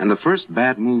 And the first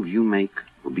bad move you make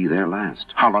will be their last.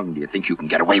 How long do you think you can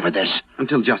get away with this?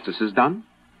 Until justice is done.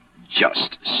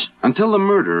 Justice? Until the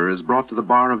murderer is brought to the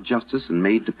bar of justice and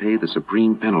made to pay the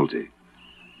supreme penalty.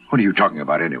 What are you talking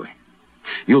about anyway?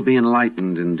 You'll be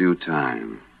enlightened in due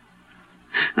time.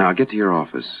 Now, get to your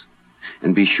office.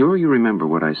 And be sure you remember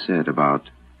what I said about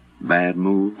bad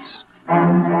moves.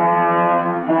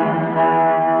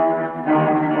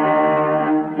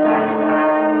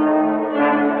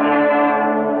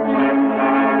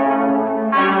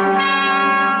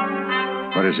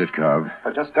 What is it, Cobb?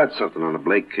 I just got something on the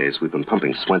Blake case. We've been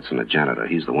pumping Swenson, the janitor.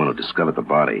 He's the one who discovered the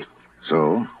body.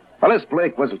 So? Well, this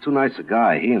Blake wasn't too nice a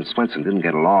guy. He and Swenson didn't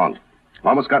get along.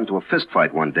 Almost got into a fist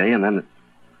fight one day, and then...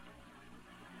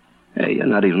 Hey, you're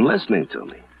not even listening to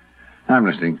me. I'm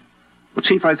listening. Well,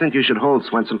 Chief, I think you should hold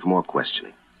Swenson for more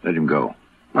questioning. Let him go.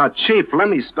 Now, Chief, let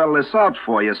me spell this out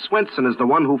for you. Swenson is the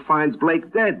one who finds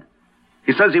Blake dead.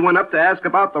 He says he went up to ask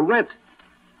about the rent.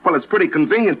 Well, it's pretty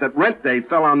convenient that rent day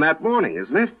fell on that morning,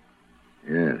 isn't it?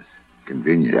 Yes,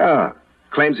 convenient. Yeah.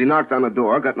 Claims he knocked on the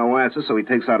door, got no answer, so he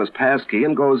takes out his pass key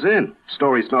and goes in.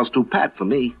 Story smells too pat for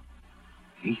me.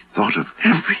 He thought of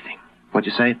everything.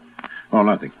 What'd you say? Oh,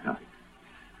 nothing.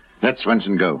 Let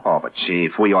Swenson go. Oh, but,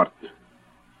 Chief, we ought...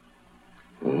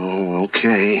 Oh,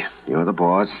 okay. You're the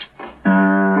boss.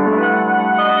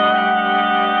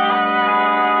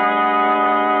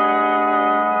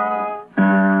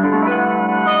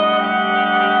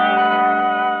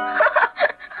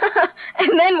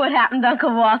 And then what happened,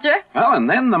 Uncle Walter? Well, and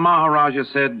then the Maharaja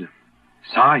said,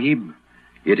 Sahib,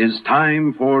 it is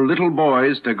time for little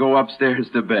boys to go upstairs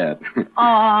to bed.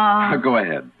 Aww. Go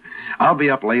ahead. I'll be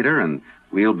up later, and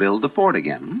we'll build the fort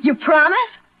again. You promise?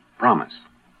 Promise.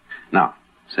 Now,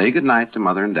 say good night to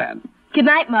Mother and Dad. Good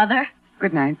night, Mother.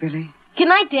 Good night, Billy. Good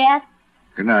night, Dad.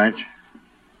 Good night.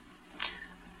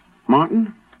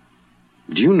 Martin,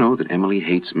 do you know that Emily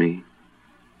hates me?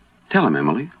 Tell him,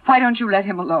 Emily. Why don't you let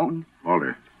him alone?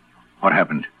 Walter, what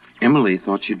happened? Emily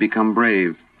thought she'd become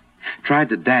brave. Tried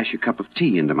to dash a cup of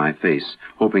tea into my face,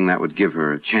 hoping that would give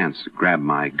her a chance to grab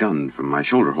my gun from my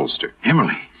shoulder holster.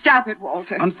 Emily! Stop it,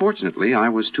 Walter. Unfortunately, I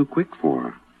was too quick for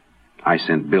her. I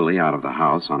sent Billy out of the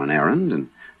house on an errand and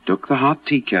took the hot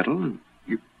tea kettle. And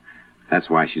that's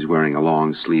why she's wearing a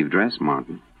long-sleeve dress,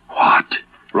 Martin. What?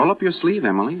 Roll up your sleeve,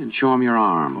 Emily, and show him your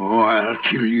arm. Oh, I'll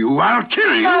kill you. I'll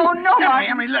kill you. No, Martin.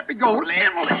 Emily, let me go. Emily.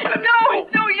 No,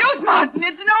 it's no use, Martin.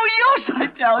 It's no use, I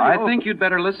tell tell you. I think you'd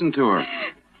better listen to her.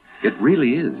 It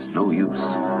really is no use.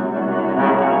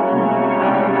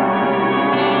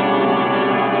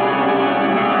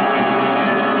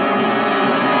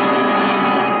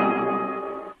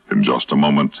 In just a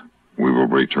moment, we will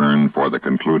return for the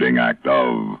concluding act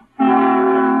of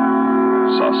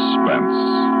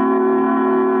Suspense.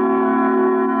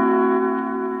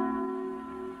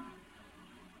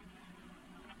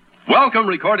 Welcome,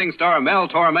 recording star Mel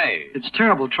Torme. It's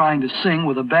terrible trying to sing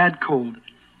with a bad cold.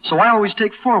 So I always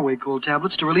take 4-way cold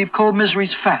tablets to relieve cold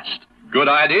miseries fast. Good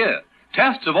idea.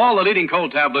 Tests of all the leading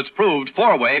cold tablets proved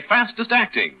 4-way fastest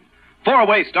acting.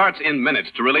 4-way starts in minutes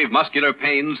to relieve muscular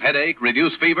pains, headache,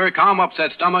 reduce fever, calm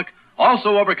upset stomach,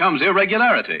 also overcomes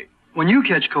irregularity. When you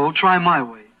catch cold, try my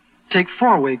way. Take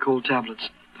 4-way cold tablets.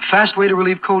 The fast way to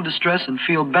relieve cold distress and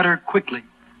feel better quickly.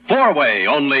 4-way,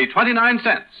 only 29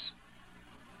 cents.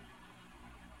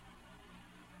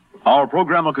 Our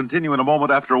program will continue in a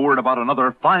moment after a word about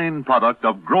another fine product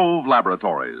of Grove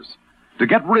Laboratories. To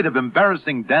get rid of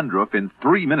embarrassing dandruff in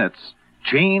 3 minutes,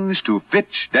 change to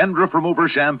Fitch Dandruff Remover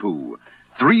Shampoo.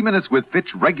 3 minutes with Fitch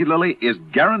regularly is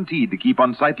guaranteed to keep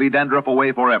unsightly dandruff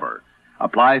away forever.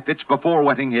 Apply Fitch before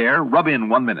wetting hair, rub in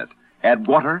 1 minute. Add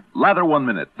water, lather 1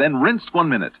 minute, then rinse 1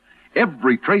 minute.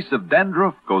 Every trace of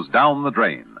dandruff goes down the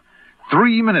drain.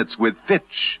 3 minutes with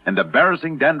Fitch and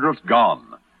embarrassing dandruff's gone.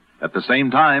 At the same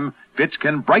time, Fitch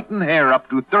can brighten hair up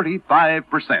to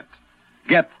 35%.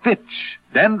 Get Fitch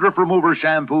Dandruff Remover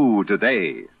Shampoo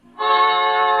today.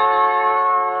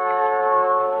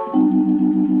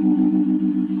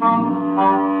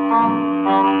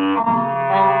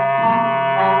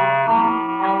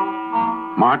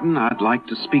 Martin, I'd like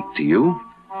to speak to you.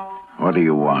 What do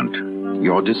you want?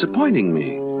 You're disappointing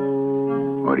me.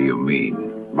 What do you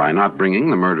mean? By not bringing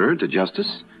the murderer to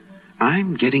justice,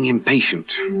 I'm getting impatient.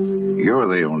 You're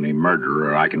the only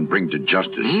murderer I can bring to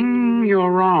justice. You're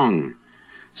wrong.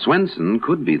 Swenson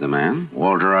could be the man.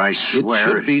 Walter, I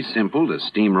swear... It should be simple to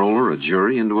steamroller a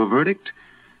jury into a verdict.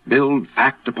 Build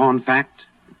fact upon fact.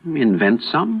 Invent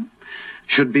some.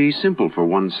 Should be simple for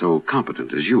one so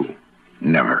competent as you.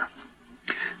 Never.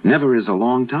 Never is a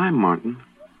long time, Martin.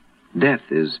 Death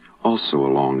is also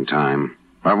a long time.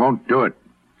 I won't do it.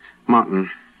 Martin,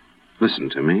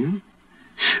 listen to me.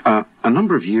 A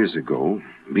number of years ago,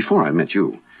 before I met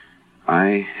you,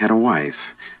 I had a wife.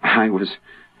 I was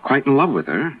quite in love with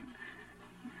her.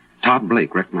 Todd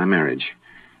Blake wrecked my marriage.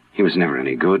 He was never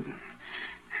any good.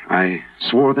 I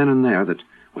swore then and there that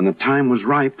when the time was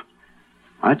ripe,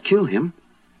 I'd kill him.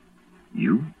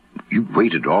 You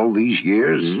waited all these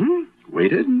years?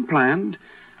 Waited and planned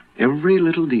every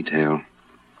little detail.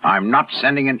 I'm not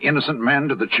sending an innocent man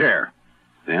to the chair.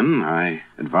 Then I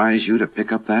advise you to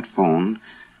pick up that phone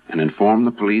and inform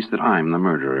the police that I'm the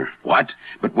murderer. What?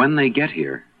 But when they get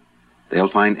here, they'll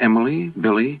find Emily,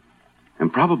 Billy,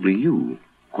 and probably you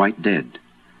quite dead.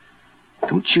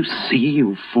 Don't you see,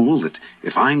 you fool, that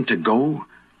if I'm to go,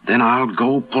 then I'll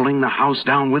go pulling the house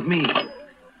down with me?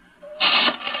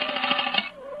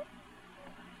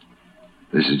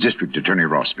 This is District Attorney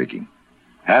Ross speaking.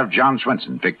 Have John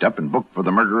Swenson picked up and booked for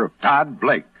the murder of Todd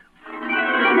Blake.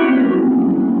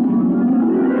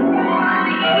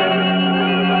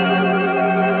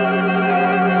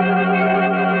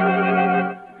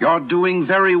 You're doing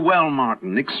very well,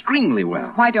 Martin. Extremely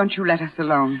well. Why don't you let us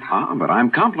alone? But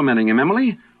I'm complimenting him,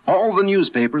 Emily. All the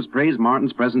newspapers praise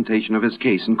Martin's presentation of his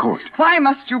case in court. Why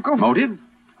must you go? Motive?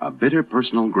 A bitter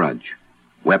personal grudge.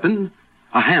 Weapon?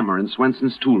 A hammer in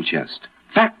Swenson's tool chest.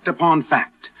 Fact upon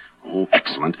fact. Oh,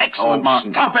 excellent,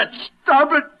 Martin. Stop it!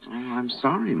 Stop it! Oh, I'm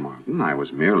sorry, Martin. I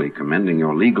was merely commending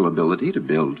your legal ability to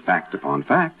build fact upon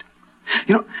fact.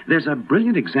 You know, there's a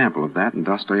brilliant example of that in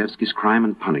Dostoevsky's Crime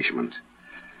and Punishment.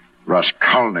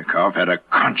 Raskolnikov had a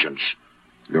conscience.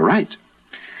 You're right.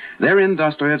 Therein,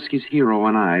 Dostoevsky's hero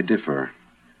and I differ.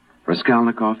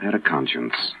 Raskolnikov had a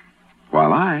conscience,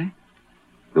 while I,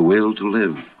 the will to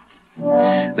live.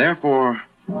 Therefore,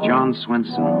 John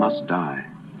Swenson must die.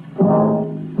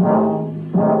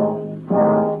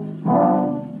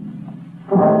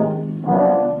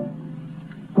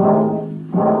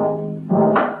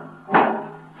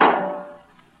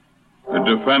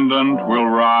 The defendant will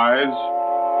rise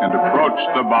and approach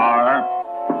the bar.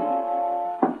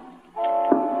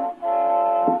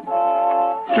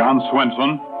 John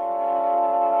Swenson,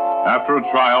 after a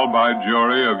trial by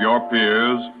jury of your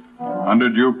peers under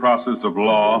due process of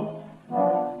law,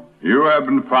 you have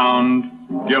been found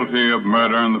guilty of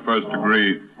murder in the first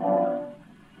degree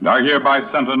and are hereby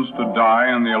sentenced to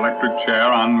die in the electric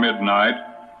chair on midnight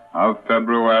of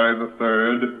February the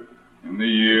 3rd in the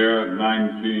year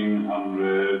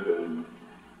 1900.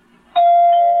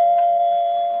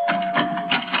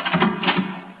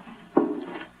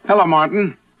 Hello,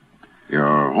 Martin.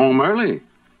 You're home early.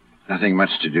 Nothing much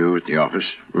to do at the office.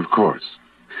 Of course.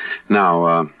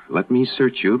 Now, let me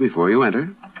search you before you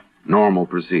enter. Normal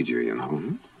procedure, you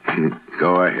know.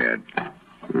 Go ahead.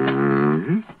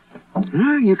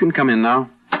 You can come in now.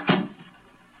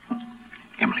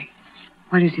 Emily,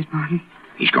 What is it, Martin?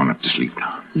 he's gone up to sleep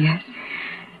now. Yes?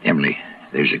 Emily,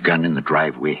 there's a gun in the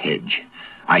driveway hedge.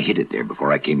 I hid it there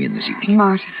before I came in this evening.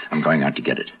 Martin. I'm going out to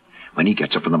get it. When he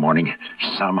gets up in the morning,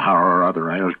 somehow or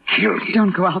other, I'll kill him.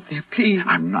 Don't go out there, please.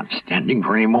 I'm not standing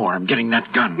for any more. I'm getting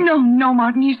that gun. No,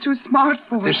 Martin. He's too smart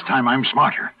for it. This time I'm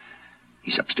smarter.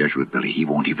 He's upstairs with Billy. He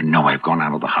won't even know I've gone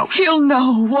out of the house. He'll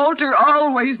know. Walter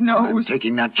always knows. I'm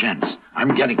taking that chance.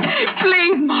 I'm getting it.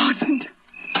 Please, Martin.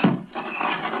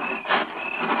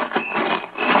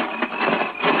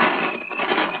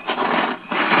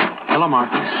 Hello,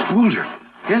 Martin. Walter.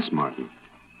 Yes, Martin.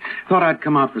 Thought I'd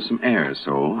come out for some air,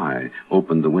 so I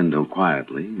opened the window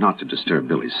quietly, not to disturb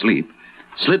Billy's sleep,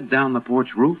 slid down the porch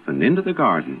roof and into the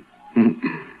garden.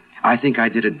 I think I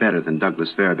did it better than Douglas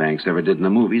Fairbanks ever did in the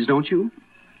movies, don't you?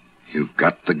 You've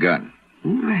got the gun.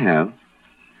 I have.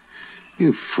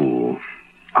 You fool.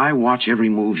 I watch every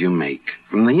move you make,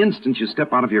 from the instant you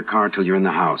step out of your car till you're in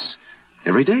the house.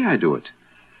 Every day I do it.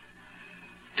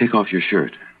 Take off your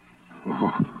shirt.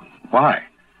 Oh, why?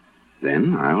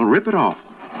 Then I'll rip it off.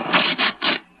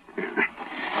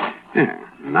 Yeah,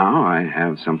 now I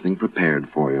have something prepared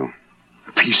for you.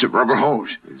 A piece of rubber hose.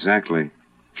 Exactly.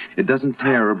 It doesn't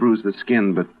tear or bruise the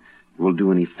skin, but will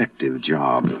do an effective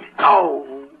job.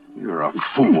 Oh! You're a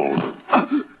fool.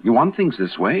 You want things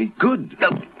this way? Good.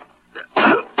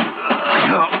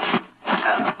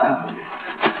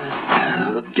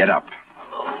 Get up.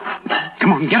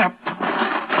 Come on, get up.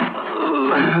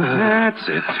 That's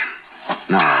it.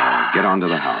 Now, get on to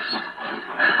the house.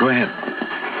 Go ahead.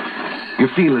 You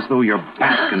feel as though your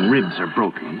back and ribs are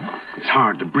broken. It's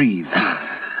hard to breathe.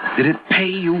 Did it pay,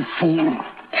 you fool?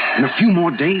 In a few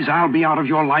more days, I'll be out of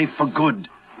your life for good.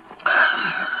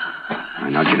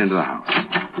 Now get into the house.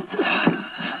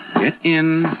 Get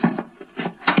in.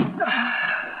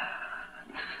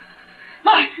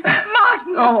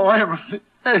 Martin! Oh, Emily.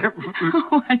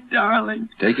 Oh, my darling.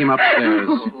 Take him upstairs.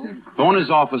 Phone his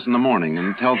office in the morning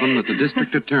and tell them that the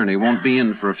district attorney won't be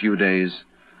in for a few days.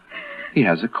 He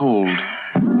has a cold.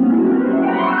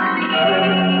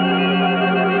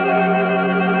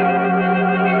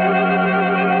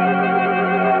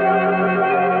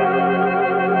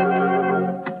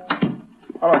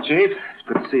 Hello, Chief. It's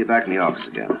good to see you back in the office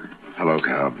again. Hello,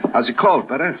 Cobb. How's your cold?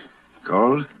 Better?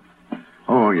 Cold?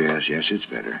 Oh, yes, it's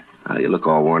better. You look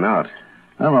all worn out.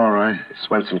 I'm all right. The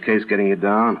Swenson case getting you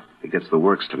down? He gets the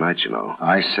works tonight, you know.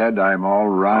 I said I'm all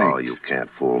right. Oh, you can't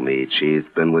fool me, Chief.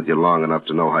 Been with you long enough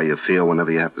to know how you feel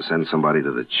whenever you have to send somebody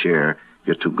to the chair.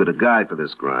 You're too good a guy for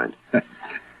this grind.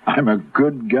 I'm a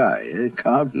good guy, eh,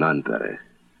 Cobb? None better.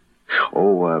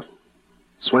 Oh,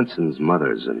 Swenson's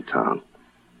mother's in town.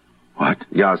 What?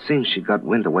 Yeah, it seems she got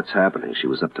wind of what's happening. She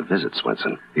was up to visit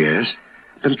Swenson. Yes?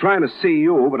 Been trying to see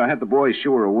you, but I had the boys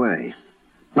shoo her away.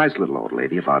 Nice little old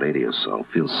lady, about 80 or so.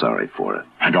 Feel sorry for her.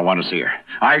 I don't want to see her.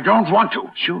 I don't want to.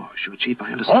 Sure, Chief,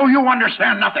 I understand. Oh, you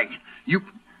understand nothing. You...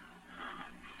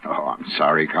 Oh, I'm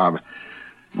sorry, Cobb.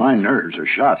 My nerves are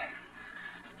shot.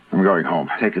 I'm going home.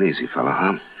 Take it easy, fella,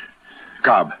 huh?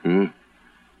 Cobb.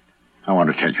 I want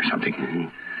to tell you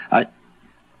something.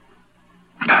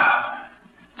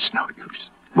 It's no use.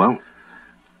 Well?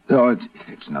 No,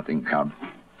 it's nothing, Cobb.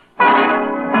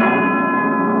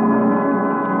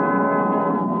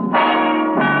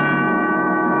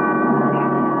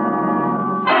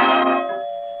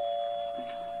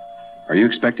 Are you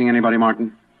expecting anybody,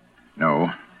 Martin? No.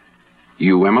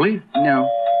 You, Emily? No.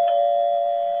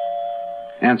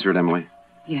 Answer it, Emily.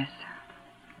 Yes.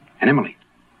 And Emily,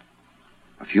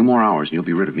 a few more hours and you'll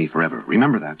be rid of me forever.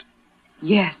 Remember that.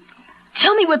 Yes.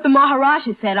 Tell me what the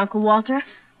Maharaja said, Uncle Walter.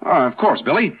 Of course,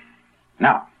 Billy.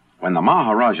 Now, when the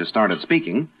Maharaja started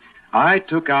speaking, I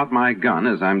took out my gun,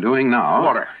 as I'm doing now.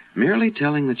 Walter. Merely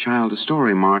telling the child a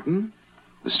story, Martin.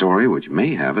 A story which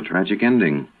may have a tragic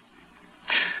ending.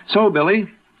 So, Billy,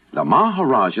 the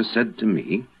Maharaja said to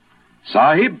me,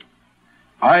 Sahib,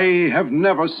 I have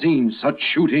never seen such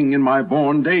shooting in my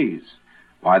born days.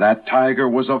 Why, that tiger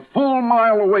was a full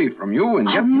mile away from you, and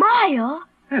yet... A mile?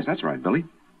 Yes, that's right, Billy.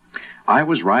 I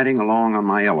was riding along on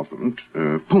my elephant,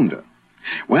 Punda,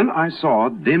 when I saw,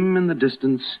 dim in the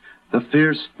distance, the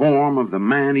fierce form of the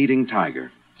man-eating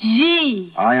tiger.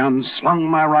 Gee! I unslung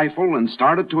my rifle and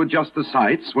started to adjust the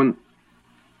sights when...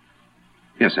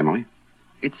 Yes, Emily?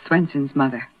 It's Swenson's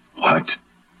mother. What?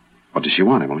 What does she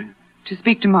want, Emily? To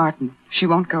speak to Martin. She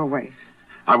won't go away.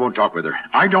 I won't talk with her.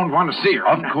 I don't want to see her.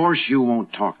 Of course you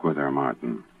won't talk with her,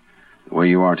 Martin. The way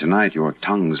you are tonight, your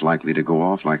tongue's likely to go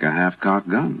off like a half-cocked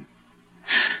gun.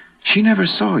 She never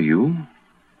saw you,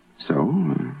 so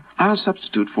I'll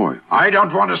substitute for you. I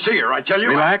don't want to see her, I tell you.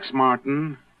 Relax,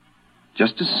 Martin.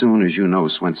 Just as soon as you know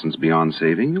Swenson's beyond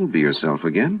saving, you'll be yourself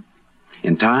again.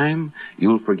 In time,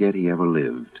 you'll forget he ever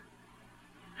lived.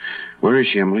 Where is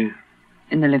she, Emily?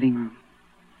 In the living room.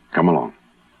 Come along.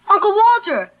 Uncle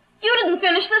Walter, you didn't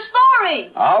finish the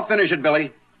story. I'll finish it,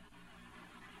 Billy.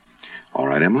 All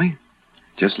right, Emily.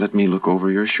 Just let me look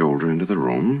over your shoulder into the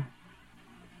room.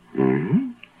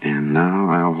 Mm-hmm. And now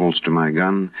I'll holster my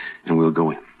gun, and we'll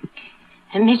go in.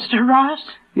 And Mr. Ross?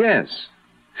 Yes.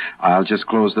 I'll just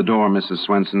close the door, Mrs.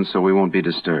 Swenson, so we won't be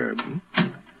disturbed.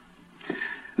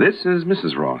 This is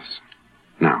Mrs. Ross.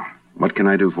 Now, what can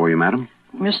I do for you, madam?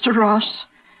 Mr. Ross,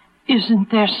 isn't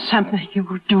there something you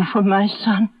will do for my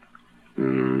son?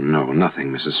 No,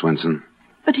 nothing, Mrs. Swenson.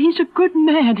 But he's a good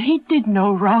man. He did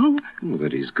no wrong. Well,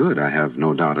 that he's good, I have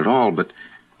no doubt at all, but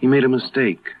he made a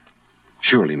mistake.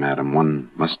 Surely, madam, one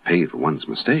must pay for one's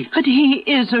mistakes. But he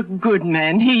is a good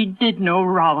man. He did no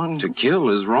wrong. To kill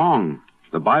is wrong.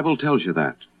 The Bible tells you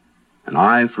that. An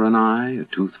eye for an eye, a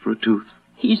tooth for a tooth.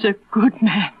 He's a good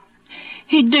man.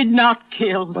 He did not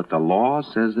kill. But the law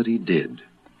says that he did.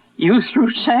 You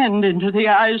threw sand into the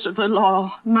eyes of the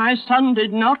law. My son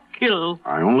did not kill.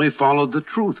 I only followed the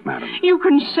truth, madam. You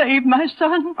can save my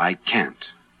son. I can't.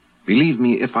 Believe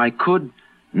me, if I could,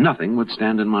 nothing would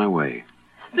stand in my way.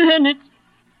 Then it's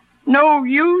no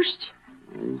use.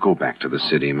 Go back to the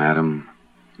city, madam.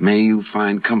 May you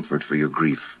find comfort for your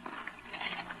grief.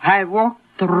 I walked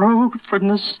the road from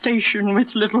the station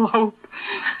with little hope.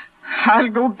 I'll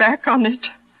go back on it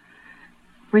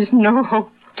with no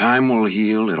hope. Time will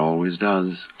heal. It always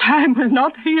does. Time will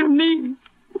not heal me.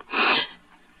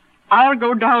 I'll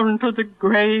go down to the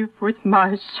grave with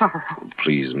my sorrow.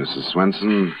 Please, Mrs.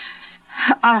 Swenson.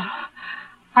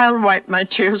 I'll wipe my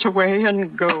tears away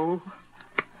and go.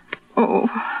 Oh,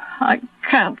 I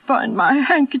can't find my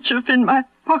handkerchief in my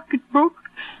pocketbook.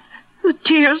 The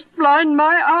tears blind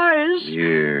my eyes.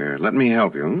 Here, let me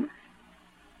help you.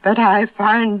 But I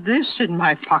find this in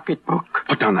my pocketbook.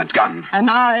 Put down that gun. An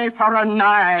eye for an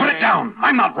eye. Put it down.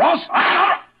 I'm not Ross.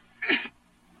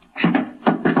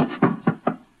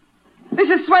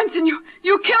 Mrs. Swenson, you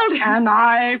killed him. An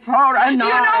eye for an eye. You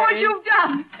know what you've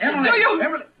done. Emily, Do you?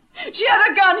 Emily. She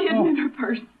had a gun hidden in her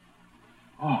purse.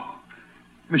 Oh,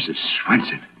 Mrs.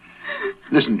 Swenson,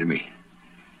 listen to me.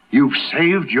 You've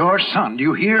saved your son, do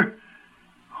you hear?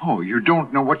 Oh, you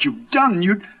don't know what you've done.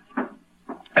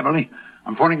 Emily,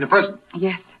 I'm phoning the president.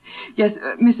 Yes,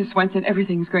 Mrs. Swenson,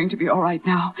 everything's going to be all right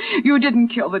now. You didn't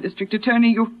kill the district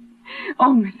attorney.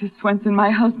 Oh, Mrs. Swenson, my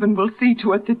husband will see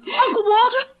to it that... Uncle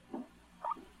Walter?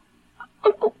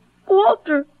 Uncle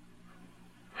Walter.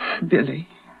 Billy,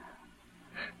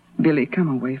 come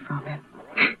away from him.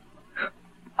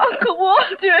 Uncle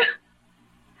Walter.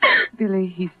 Billy,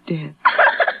 he's dead.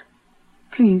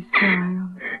 Please, child.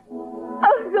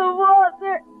 Uncle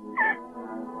Walter.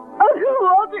 Uncle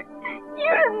Walter,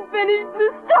 you didn't finish the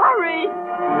story.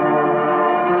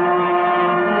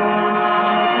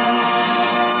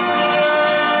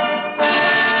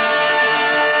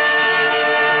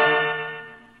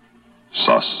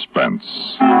 Suspense.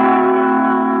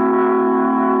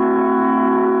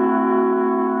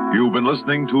 You've been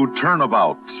listening to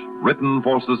Turnabout, written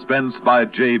for Suspense by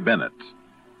J. Bennett.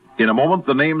 In a moment,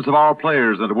 the names of our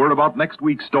players and a word about next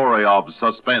week's story of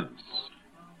Suspense.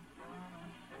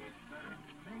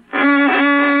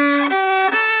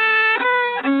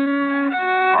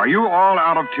 Are you all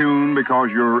out of tune because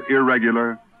you're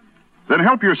irregular? Then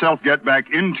help yourself get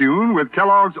back in tune with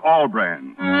Kellogg's All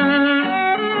Brand.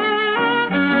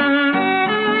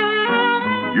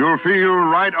 You'll feel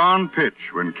right on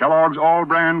pitch when Kellogg's All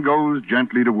Brand goes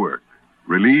gently to work.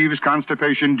 Relieves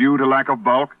constipation due to lack of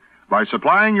bulk by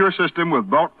supplying your system with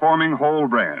bulk-forming whole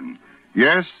bran.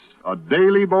 Yes, a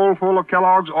daily bowlful of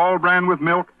Kellogg's All Brand with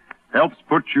milk helps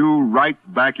put you right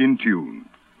back in tune.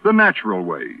 The natural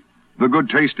way. The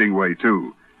good-tasting way,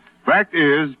 too. Fact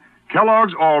is,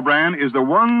 Kellogg's All Bran is the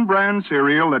one brand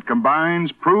cereal that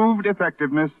combines proved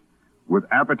effectiveness with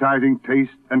appetizing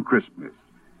taste and crispness.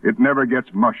 It never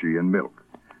gets mushy in milk.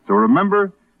 So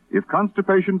remember, if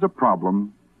constipation's a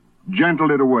problem, gentle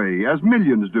it away, as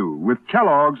millions do, with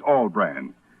Kellogg's All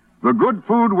Bran. The good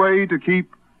food way to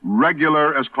keep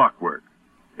regular as clockwork.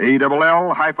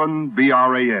 ALL-BRAN.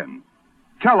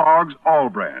 Kellogg's All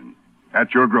Bran.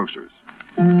 At your grocer's.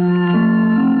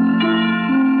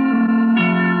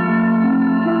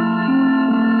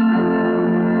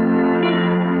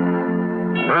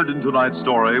 Starred in tonight's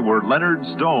story were Leonard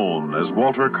Stone as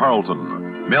Walter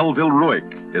Carlton, Melville Ruick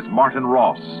as Martin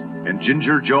Ross, and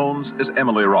Ginger Jones as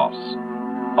Emily Ross.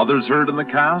 Others heard in the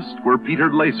cast were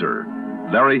Peter Lacer,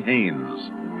 Larry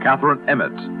Haynes, Catherine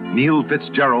Emmett, Neil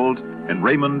Fitzgerald, and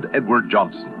Raymond Edward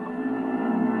Johnson.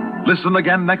 Listen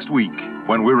again next week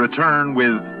when we return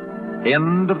with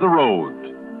End of the Road,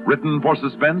 written for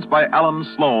Suspense by Alan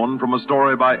Sloan from a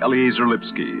story by Eleazar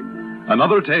Lipsky.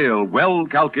 Another tale well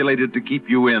calculated to keep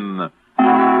you in suspense.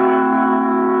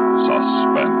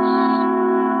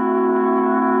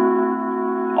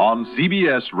 On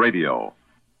CBS Radio.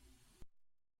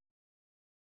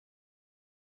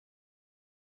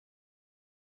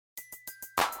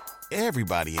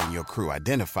 Everybody in your crew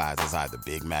identifies as either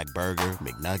Big Mac Burger,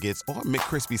 McNuggets, or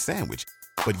McCrispy Sandwich.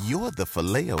 But you're the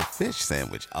Filet-O-Fish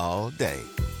Sandwich all day.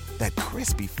 That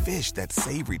crispy fish, that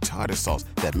savory tartar sauce,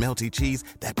 that melty cheese,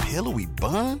 that pillowy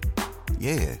bun.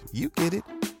 Yeah, you get it.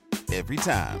 Every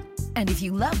time. And if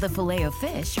you love the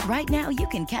Filet-O-Fish, right now you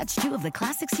can catch two of the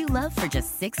classics you love for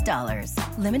just $6.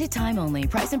 Limited time only.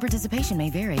 Price and participation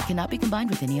may vary. Cannot be combined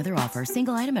with any other offer.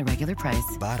 Single item at regular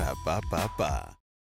price. Ba-da-ba-ba-ba.